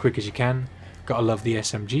kill him as quick as you can. Gotta love the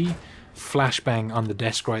SMG. Flashbang on the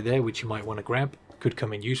desk right there, which you might want to grab. Could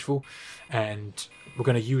come in useful. And we're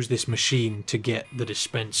going to use this machine to get the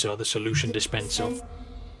dispenser, the solution dispenser.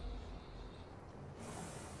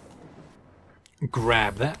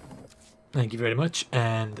 Grab that. Thank you very much.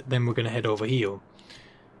 And then we're going to head over here.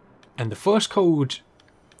 And the first code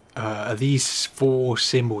are these four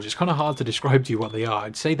symbols. It's kind of hard to describe to you what they are.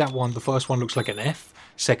 I'd say that one, the first one looks like an F.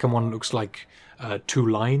 Second one looks like 2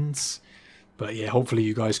 lines. But yeah, hopefully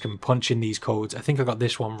you guys can punch in these codes. I think I got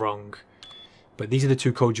this one wrong. But these are the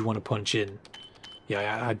 2 codes you want to punch in.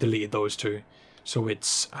 Yeah, I deleted those 2. So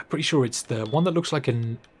it's, I'm pretty sure it's the one that looks like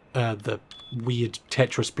the weird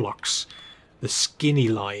Tetris blocks. The skinny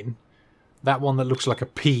line. That one that looks like a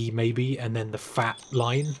P maybe. And then the fat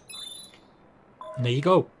line. And there you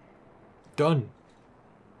go. Done.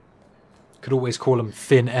 Could always call them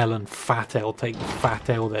Thin L and Fat L. Take the Fat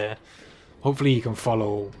L there. Hopefully you can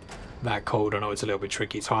follow that code. I know it's a little bit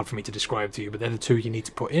tricky. It's hard for me to describe to you, but they're the two you need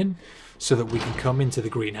to put in so that we can come into the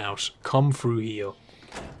greenhouse, come through here,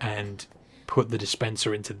 and put the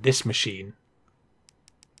dispenser into this machine.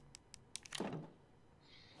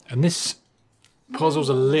 And this puzzle's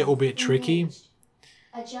a little bit tricky.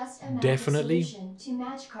 Definitely. To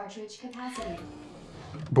match cartridge capacity.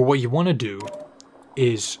 But what you want to do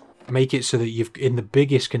is make it so that you've in the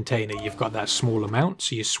biggest container you've got that small amount,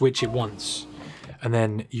 so you switch it once, and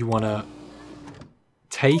then you want to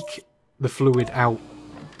take the fluid out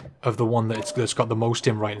of the one that's got the most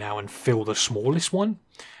in right now and fill the smallest one,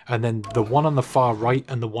 and then the one on the far right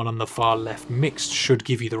and the one on the far left mixed should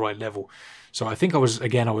give you the right level. So I think I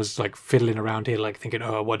was like fiddling around here, like thinking,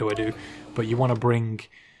 oh, what do I do? But you want to bring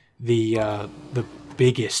the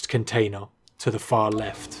biggest container to the far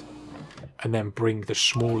left, and then bring the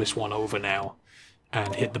smallest one over now,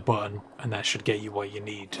 and hit the button, and that should get you what you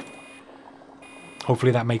need.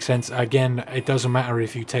 Hopefully that makes sense. Again, it doesn't matter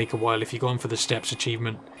if you take a while. If you're going for the steps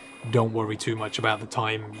achievement, don't worry too much about the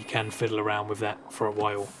time. You can fiddle around with that for a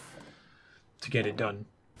while to get it done.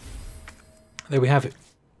 There we have it.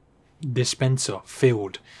 Dispenser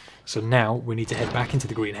filled. So now we need to head back into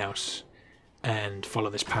the greenhouse and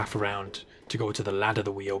follow this path around to go to the ladder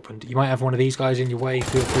that we opened. You might have one of these guys in your way.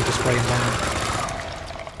 Feel free to spray him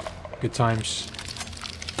down. Good times.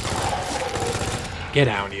 Get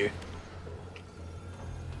down, you.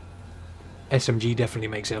 SMG definitely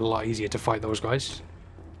makes it a lot easier to fight those guys.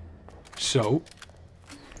 So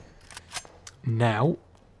now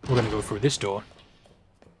we're going to go through this door,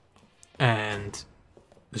 and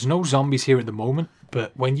there's no zombies here at the moment,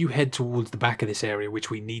 but when you head towards the back of this area, which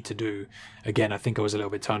we need to do, again, I think I was a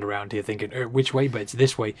little bit turned around here thinking, which way? But it's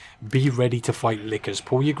this way. Be ready to fight lickers.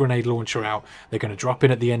 Pull your grenade launcher out. They're going to drop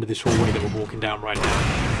in at the end of this hallway that we're walking down right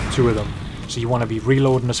now. 2 of them. So you want to be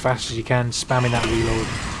reloading as fast as you can, spamming that reload.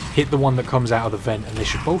 Hit the one that comes out of the vent, and they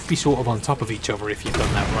should both be sort of on top of each other if you've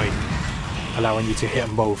done that right, allowing you to hit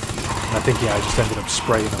them both. And I think, yeah, I just ended up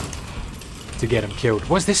spraying them to get him killed.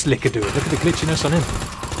 What's this licker doing? Look at the glitchiness on him.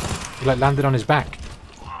 He like landed on his back.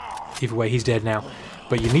 Either way, he's dead now.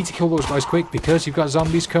 But you need to kill those guys quick because you've got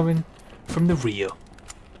zombies coming from the rear.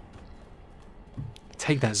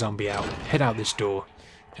 Take that zombie out. Head out this door.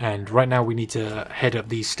 And right now we need to head up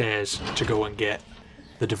these stairs to go and get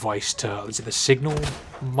the device to... Is it the signal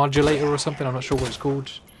modulator or something? I'm not sure what it's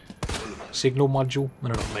called. Signal module? I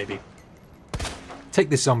don't know, maybe. Take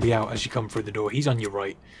this zombie out as you come through the door. He's on your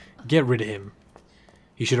right. Get rid of him.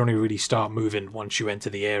 He should only really start moving once you enter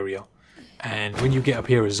the area. And when you get up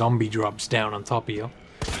here, a zombie drops down on top of you.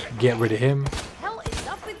 Get rid of him. Hell is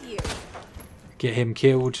up with you? Get him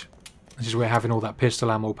killed. This is where having all that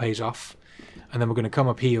pistol ammo pays off. And then we're going to come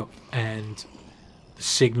up here, and the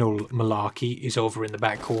signal malarkey is over in the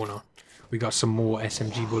back corner. We got some more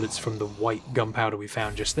SMG bullets from the white gunpowder we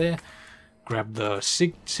found just there. Grab the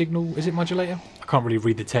signal, is it modulator? I can't really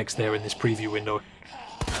read the text there in this preview window.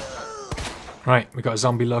 Right, we got a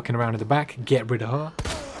zombie lurking around in the back. Get rid of her.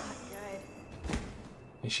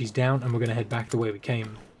 And she's down, and we're going to head back the way we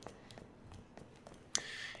came.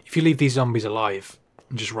 If you leave these zombies alive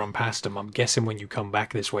and just run past them, I'm guessing when you come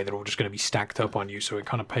back this way, they're all just going to be stacked up on you, so it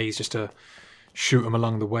kind of pays just to shoot them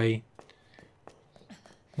along the way.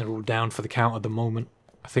 They're all down for the count at the moment.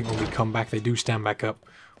 I think when we come back, they do stand back up.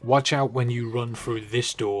 Watch out when you run through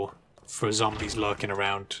this door for zombies lurking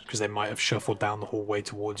around, because they might have shuffled down the hallway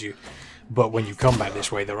towards you. But when you come back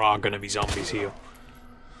this way, there are going to be zombies here.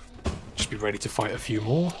 Just be ready to fight a few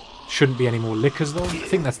more. Shouldn't be any more lickers though. I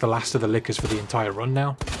think that's the last of the lickers for the entire run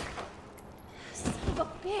now. Son of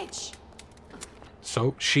a bitch.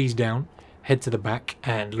 So, she's down. Head to the back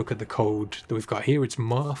and look at the code that we've got here. It's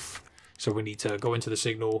Murph. So we need to go into the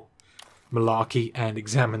signal malarkey and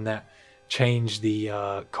examine that. Change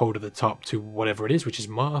the code at the top to whatever it is, which is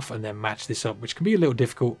Murph, and then match this up, which can be a little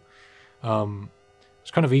difficult.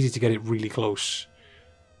 It's kind of easy to get it really close.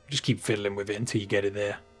 Just keep fiddling with it until you get it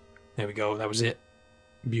there. There we go, that was it.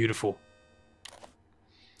 Beautiful.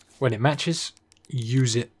 When it matches,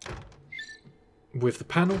 use it with the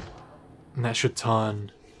panel, and that should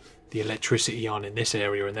turn the electricity on in this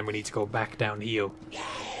area, and then we need to go back down here.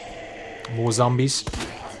 More zombies.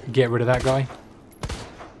 Get rid of that guy.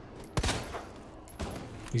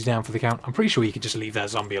 He's down for the count. I'm pretty sure you could just leave that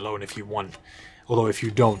zombie alone if you want. Although if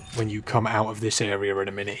you don't, when you come out of this area in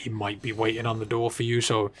a minute, he might be waiting on the door for you,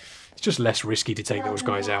 so it's just less risky to take those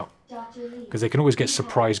guys out. Because they can always get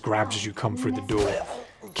surprise grabs as you come through the door.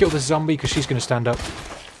 Kill this zombie, because she's going to stand up.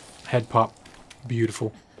 Head pop.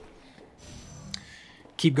 Beautiful.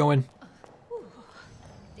 Keep going.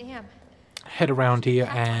 Damn. head around here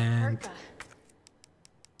and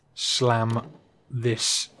slam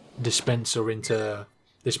this dispenser into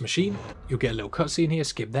this machine. You'll get a little cutscene here,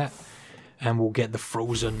 skip that, and we'll get the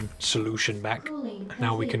frozen solution back.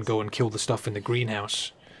 Now we can go and kill the stuff in the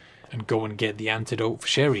greenhouse and go and get the antidote for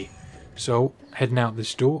Sherry. So, heading out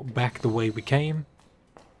this door, back the way we came.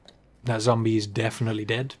 That zombie is definitely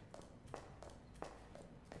dead.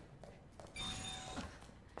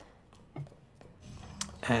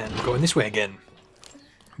 And going this way again.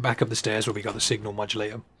 Back up the stairs where we got the signal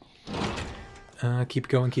modulator. Keep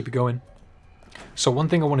going, keep it going. So one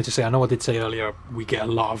thing I wanted to say, I know I did say earlier, we get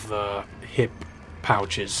a lot of the hip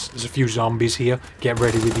pouches. There's a few zombies here. Get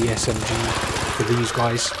ready with the SMG for these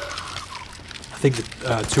guys. I think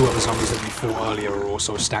the two other zombies that we fought earlier are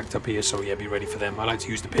also stacked up here, so yeah, be ready for them. I like to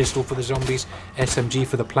use the pistol for the zombies, SMG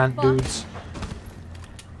for the plant dudes.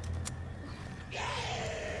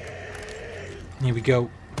 Here we go.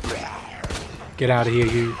 Get out of here,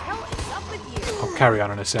 you. I'll carry on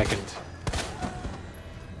in a second.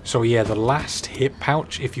 So yeah, the last hip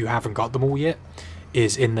pouch, if you haven't got them all yet,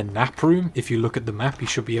 is in the nap room. If you look at the map, you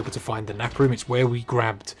should be able to find the nap room. It's where we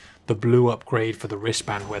grabbed the blue upgrade for the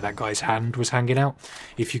wristband where that guy's hand was hanging out.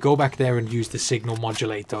 If you go back there and use the signal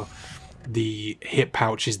modulator, the hip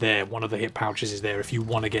pouch is there. One of the hip pouches is there if you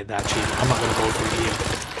want to get that achievement. I'm not going to go through here,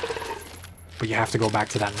 but you have to go back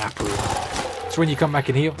to that nap room. So when you come back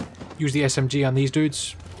in here, use the SMG on these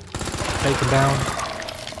dudes. Take them down.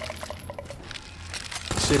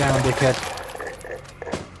 Sit down, dickhead.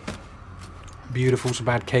 Beautiful, some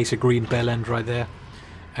bad case of green bell end right there.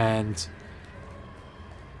 And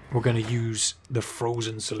we're going to use the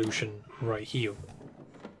frozen solution right here.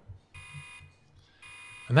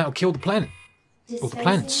 And that'll kill the planet. Or the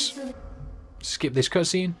plants. Skip this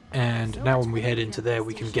cutscene. And now when we head into there,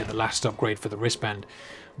 we can get the last upgrade for the wristband.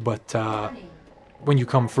 But when you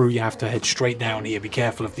come through, you have to head straight down here. Be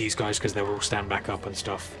careful of these guys because they will stand back up and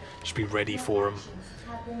stuff. Just be ready for them.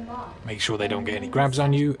 Make sure they don't get any grabs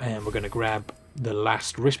on you. And we're going to grab the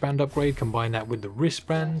last wristband upgrade. Combine that with the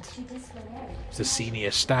wristband. It's the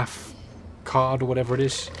senior staff card or whatever it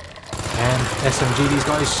is. And SMG these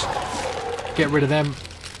guys. Get rid of them.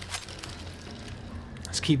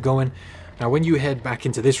 Let's keep going. Now when you head back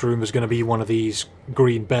into this room, there's going to be one of these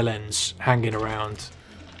green bell ends hanging around.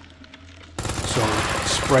 So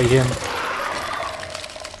spray him.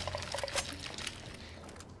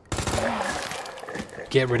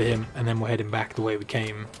 Get rid of him, and then we're heading back the way we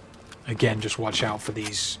came. Again, just watch out for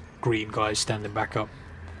these green guys standing back up.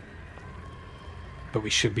 But we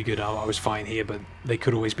should be good. I was fine here, but they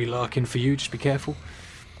could always be lurking for you. Just be careful.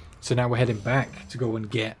 So now we're heading back to go and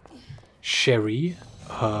get Sherry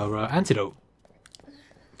her antidote.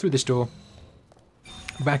 Through this door.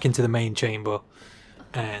 Back into the main chamber.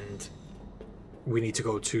 And we need to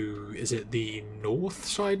go to, is it the north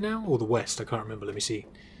side now? Or the west? I can't remember. Let me see.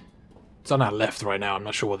 It's on our left right now. I'm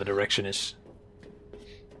not sure what the direction is.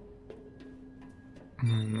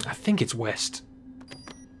 I think it's west.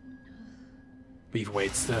 But either way,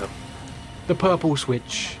 it's the purple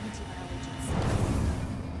switch.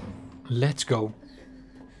 Let's go.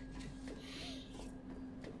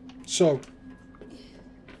 So,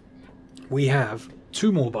 we have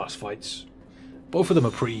 2 more boss fights. Both of them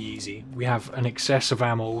are pretty easy. We have an excess of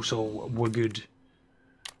ammo, so we're good.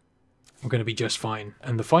 We're going to be just fine.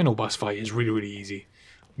 And the final boss fight is really, really easy.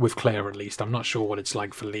 With Claire, at least. I'm not sure what it's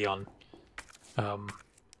like for Leon. But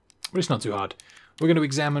it's not too hard. We're going to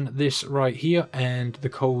examine this right here. And the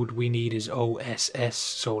code we need is OSS.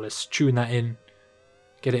 So let's tune that in.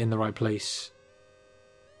 Get it in the right place.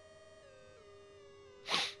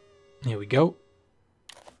 Here we go.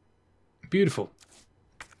 Beautiful.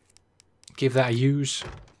 Give that a use.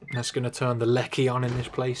 That's going to turn the lecky on in this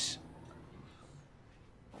place.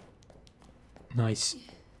 Nice.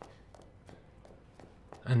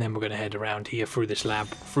 And then we're going to head around here through this lab,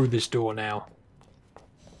 through this door now.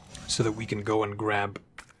 So that we can go and grab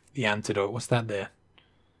the antidote. What's that there?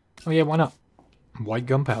 Oh yeah, why not? White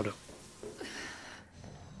gunpowder.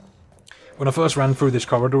 When I first ran through this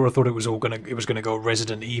corridor, I thought it was gonna go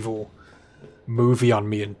Resident Evil movie on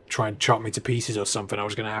me and try and chop me to pieces or something. I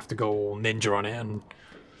was gonna have to go all ninja on it and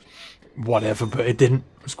whatever, but it didn't.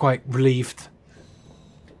 I was quite relieved.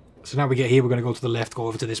 So now we get here, we're gonna go to the left, go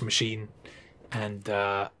over to this machine, and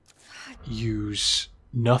use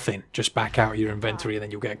nothing. Just back out your inventory, and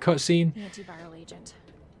then you'll get a cutscene. Antiviral agent.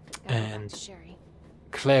 And Sherry.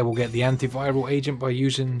 Claire will get the antiviral agent by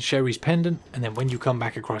using Sherry's pendant, and then when you come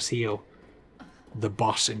back across here, the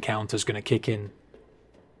boss encounter is going to kick in.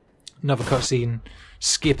 Another cutscene,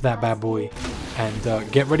 skip that bad boy,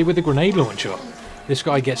 and get ready with the grenade launcher. This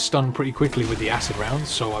guy gets stunned pretty quickly with the acid rounds,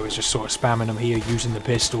 so I was just sort of spamming him here, using the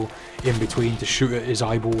pistol in between to shoot at his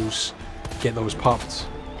eyeballs, get those popped.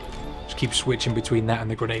 Just keep switching between that and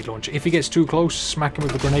the grenade launcher. If he gets too close, smack him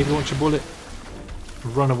with the grenade launcher bullet,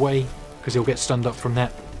 run away, because he'll get stunned up from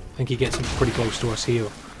that. I think he gets pretty close to us here.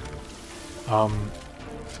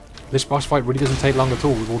 This boss fight really doesn't take long at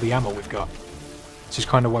all with all the ammo we've got. This is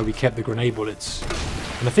kind of why we kept the grenade bullets.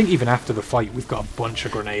 And I think even after the fight, we've got a bunch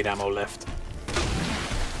of grenade ammo left.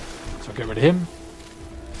 So get rid of him.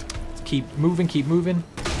 Keep moving, keep moving.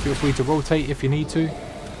 Feel free to rotate if you need to.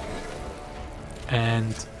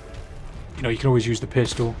 And, you know, you can always use the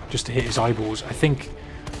pistol just to hit his eyeballs. I think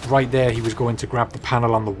right there he was going to grab the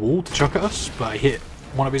panel on the wall to chuck at us, but I hit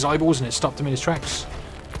one of his eyeballs and it stopped him in his tracks.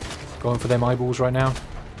 Going for them eyeballs right now.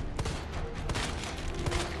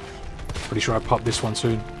 Pretty sure I popped this one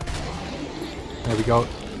soon. There we go.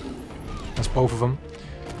 That's both of them.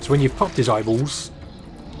 So when you've popped his eyeballs,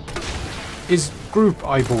 his group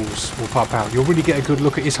eyeballs will pop out. You'll really get a good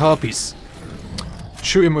look at his herpes.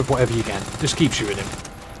 Shoot him with whatever you can. Just keep shooting him.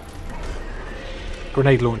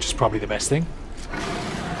 Grenade launch is probably the best thing.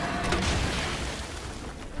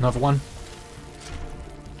 Another one.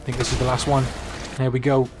 I think this is the last one. There we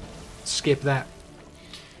go. Skip that.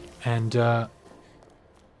 And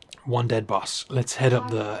one dead boss. Let's head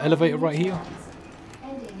up the elevator right here.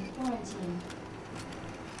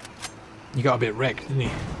 You got a bit wrecked, didn't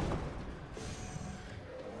you?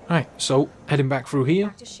 Alright, so heading back through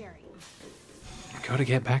here. Gotta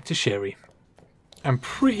get back to Sherry. And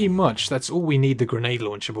pretty much that's all we need the grenade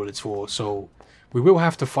launcher bullets for. So we will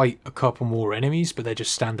have to fight a couple more enemies, but they're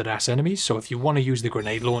just standard ass enemies. So if you want to use the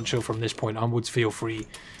grenade launcher from this point onwards, feel free.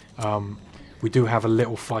 We do have a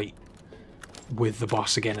little fight with the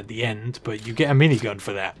boss again at the end, but you get a minigun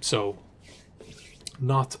for that, so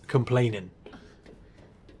not complaining.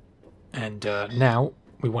 And now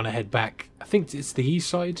we want to head back. I think it's the east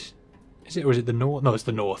side. Is it, or is it the north? No, it's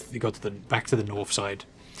the north. You go to the back to the north side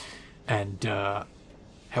and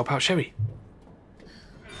help out Sherry.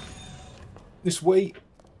 This way,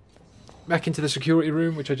 back into the security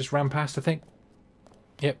room, which I just ran past, I think.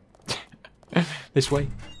 Yep. This way.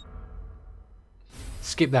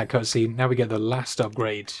 Skip that cutscene. Now we get the last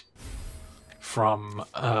upgrade from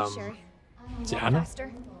is it Anna?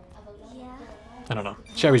 I don't know.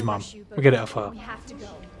 Sherry's mom. We'll get it off her.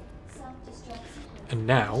 And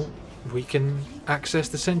now we can access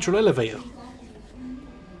the central elevator.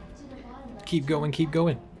 Keep going, keep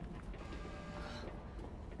going.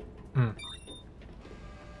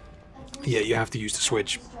 Yeah, you have to use the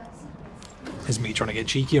switch. There's me trying to get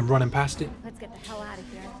cheeky and running past it. Let's get the hell out of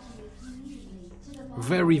here.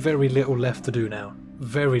 Very, very little left to do now.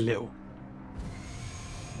 Very little.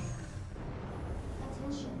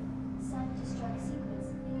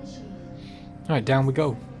 Alright, down we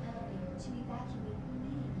go.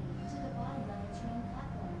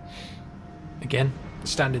 Again,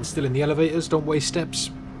 standing still in the elevators, don't waste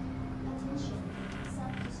steps.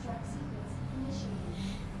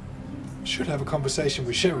 Should have a conversation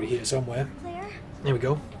with Sherry here somewhere. Claire? There we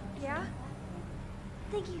go. Yeah?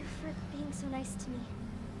 Thank you for being so nice to me.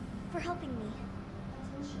 For helping me.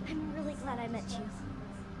 I'm really glad I met you.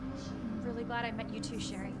 I'm really glad I met you too,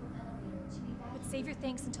 Sherry. But save your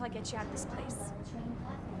thanks until I get you out of this place.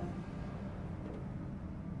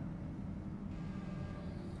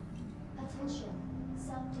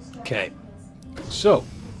 Okay, so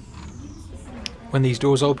when these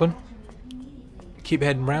doors open, keep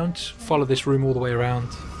heading round, follow this room all the way around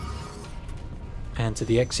and to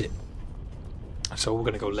the exit. So we're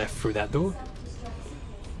going to go left through that door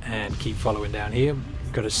and keep following down here.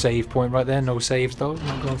 Got a save point right there, no saves though,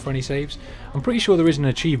 not going for any saves. I'm pretty sure there is an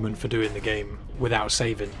achievement for doing the game without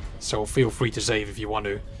saving, so feel free to save if you want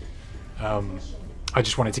to. I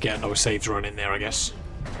just wanted to get a no saves run in there, I guess.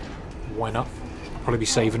 Why not? I'll probably be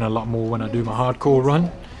saving a lot more when I do my hardcore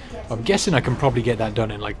run. I'm guessing I can probably get that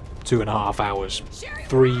done in like 2.5 hours.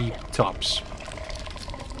 3 tops.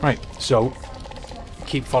 Right, so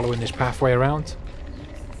keep following this pathway around.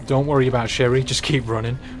 Don't worry about Sherry, just keep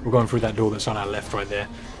running. We're going through that door that's on our left right there.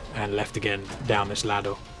 And left again down this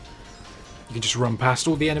ladder. You can just run past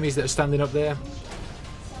all the enemies that are standing up there.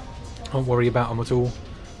 Don't worry about them at all.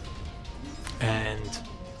 And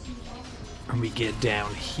when we get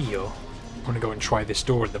down here, I'm going to go and try this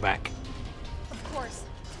door at the back. Of course.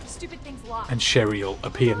 Stupid thing's locked. And Sherry will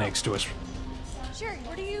appear next to us. Sherry,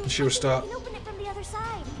 where do you... She'll start... You can open it from the other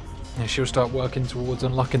side. And she'll start working towards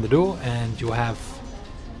unlocking the door, and you'll have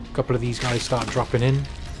a couple of these guys start dropping in.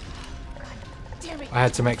 I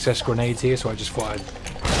had some excess grenades here, so I just thought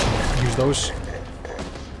I'd use those.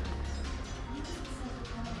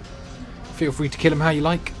 Feel free to kill him how you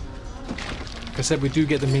like. Like I said, we do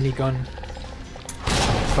get the minigun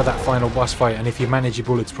for that final boss fight, and if you manage your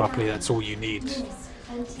bullets properly, that's all you need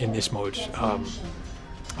in this mode. I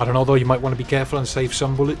don't know though, you might want to be careful and save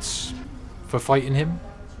some bullets for fighting him.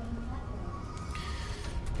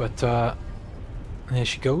 But there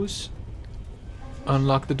she goes.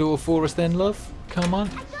 Unlock the door for us then, love. Come on.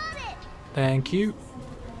 Thank you.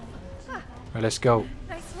 Right, let's go.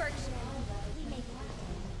 Nice work.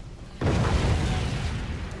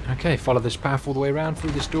 Okay, follow this path all the way around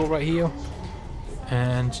through this door right here.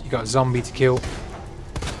 And you got a zombie to kill.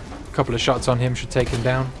 A couple of shots on him should take him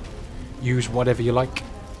down. Use whatever you like.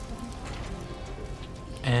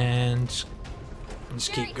 And let's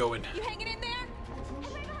keep going. You hanging in there? I'm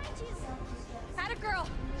right behind you. Atta girl.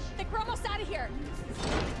 Think we're almost out of here.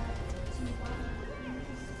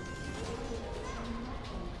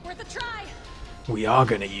 Worth a try. We are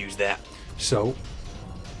going to use that. So,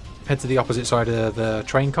 head to the opposite side of the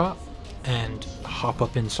train cart and hop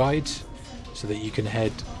up inside so that you can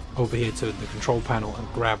head over here to the control panel and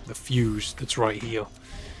grab the fuse that's right here.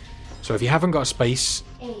 So if you haven't got space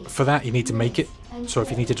for that, you need to make it. So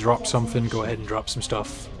if you need to drop something, go ahead and drop some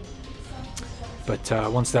stuff. But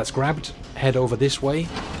once that's grabbed, head over this way,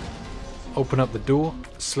 open up the door,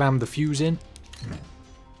 slam the fuse in,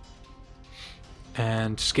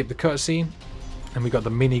 and skip the cutscene. And we got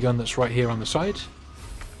the minigun that's right here on the side.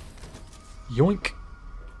 Yoink.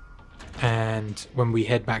 And when we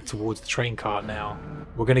head back towards the train cart now,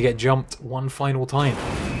 we're going to get jumped one final time.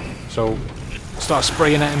 So start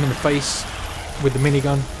spraying at him in the face with the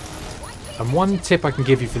minigun. And one tip I can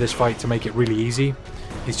give you for this fight to make it really easy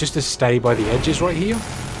is just to stay by the edges right here.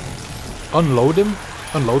 Unload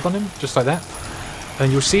on him, just like that.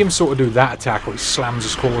 And you'll see him sort of do that attack where he slams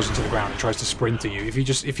his claws into the ground and tries to sprint at you.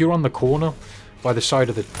 If you're on the corner by the side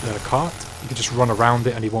of the cart, you can just run around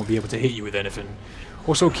it and he won't be able to hit you with anything.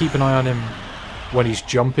 Also keep an eye on him when he's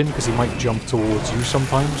jumping, because he might jump towards you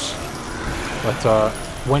sometimes. But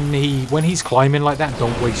when he's climbing like that,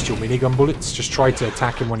 don't waste your minigun bullets. Just try to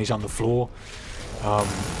attack him when he's on the floor.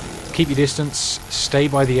 Keep your distance, stay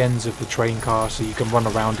by the ends of the train car so you can run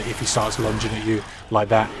around it if he starts lunging at you like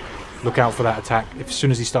that. Look out for that attack. As soon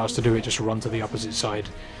as he starts to do it, just run to the opposite side.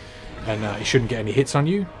 And he shouldn't get any hits on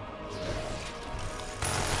you.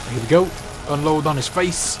 Here we go. Unload on his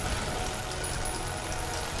face.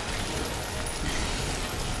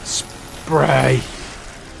 Spray.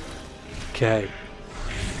 Okay.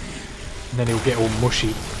 And then he'll get all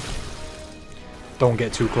mushy. Don't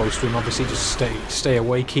get too close to him, obviously. Just stay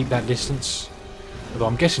away. Keep that distance. Although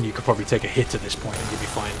I'm guessing you could probably take a hit at this point and you'll be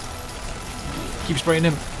fine. Keep spraying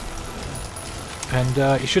him.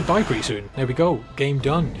 And he should die pretty soon. There we go. Game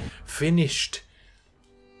done. Finished.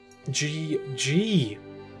 GG.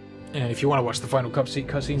 And if you want to watch the final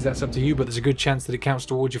cutscenes, that's up to you, but there's a good chance that it counts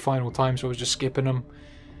towards your final time, so I was just skipping them.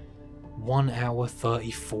 1 hour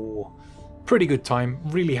 34. Pretty good time.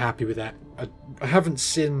 Really happy with that. I haven't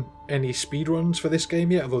seen any speedruns for this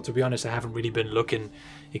game yet, although to be honest I haven't really been looking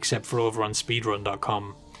except for over on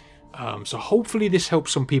speedrun.com. So hopefully this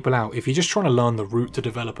helps some people out. If you're just trying to learn the route to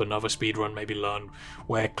develop another speedrun, maybe learn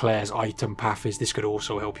where Claire's item path is, this could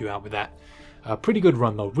also help you out with that. Pretty good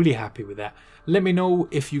run though, really happy with that. Let me know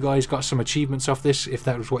if you guys got some achievements off this, if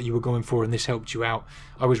that was what you were going for and this helped you out.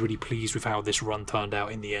 I was really pleased with how this run turned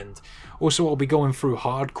out in the end. Also, I'll be going through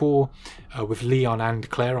hardcore with Leon and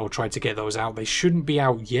Claire. I'll try to get those out. They shouldn't be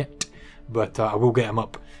out yet, but I will get them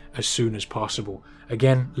up as soon as possible.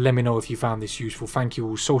 Again, let me know if you found this useful. Thank you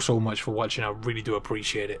all so much for watching. I really do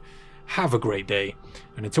appreciate it. Have a great day,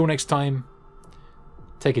 and until next time,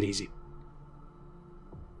 take it easy.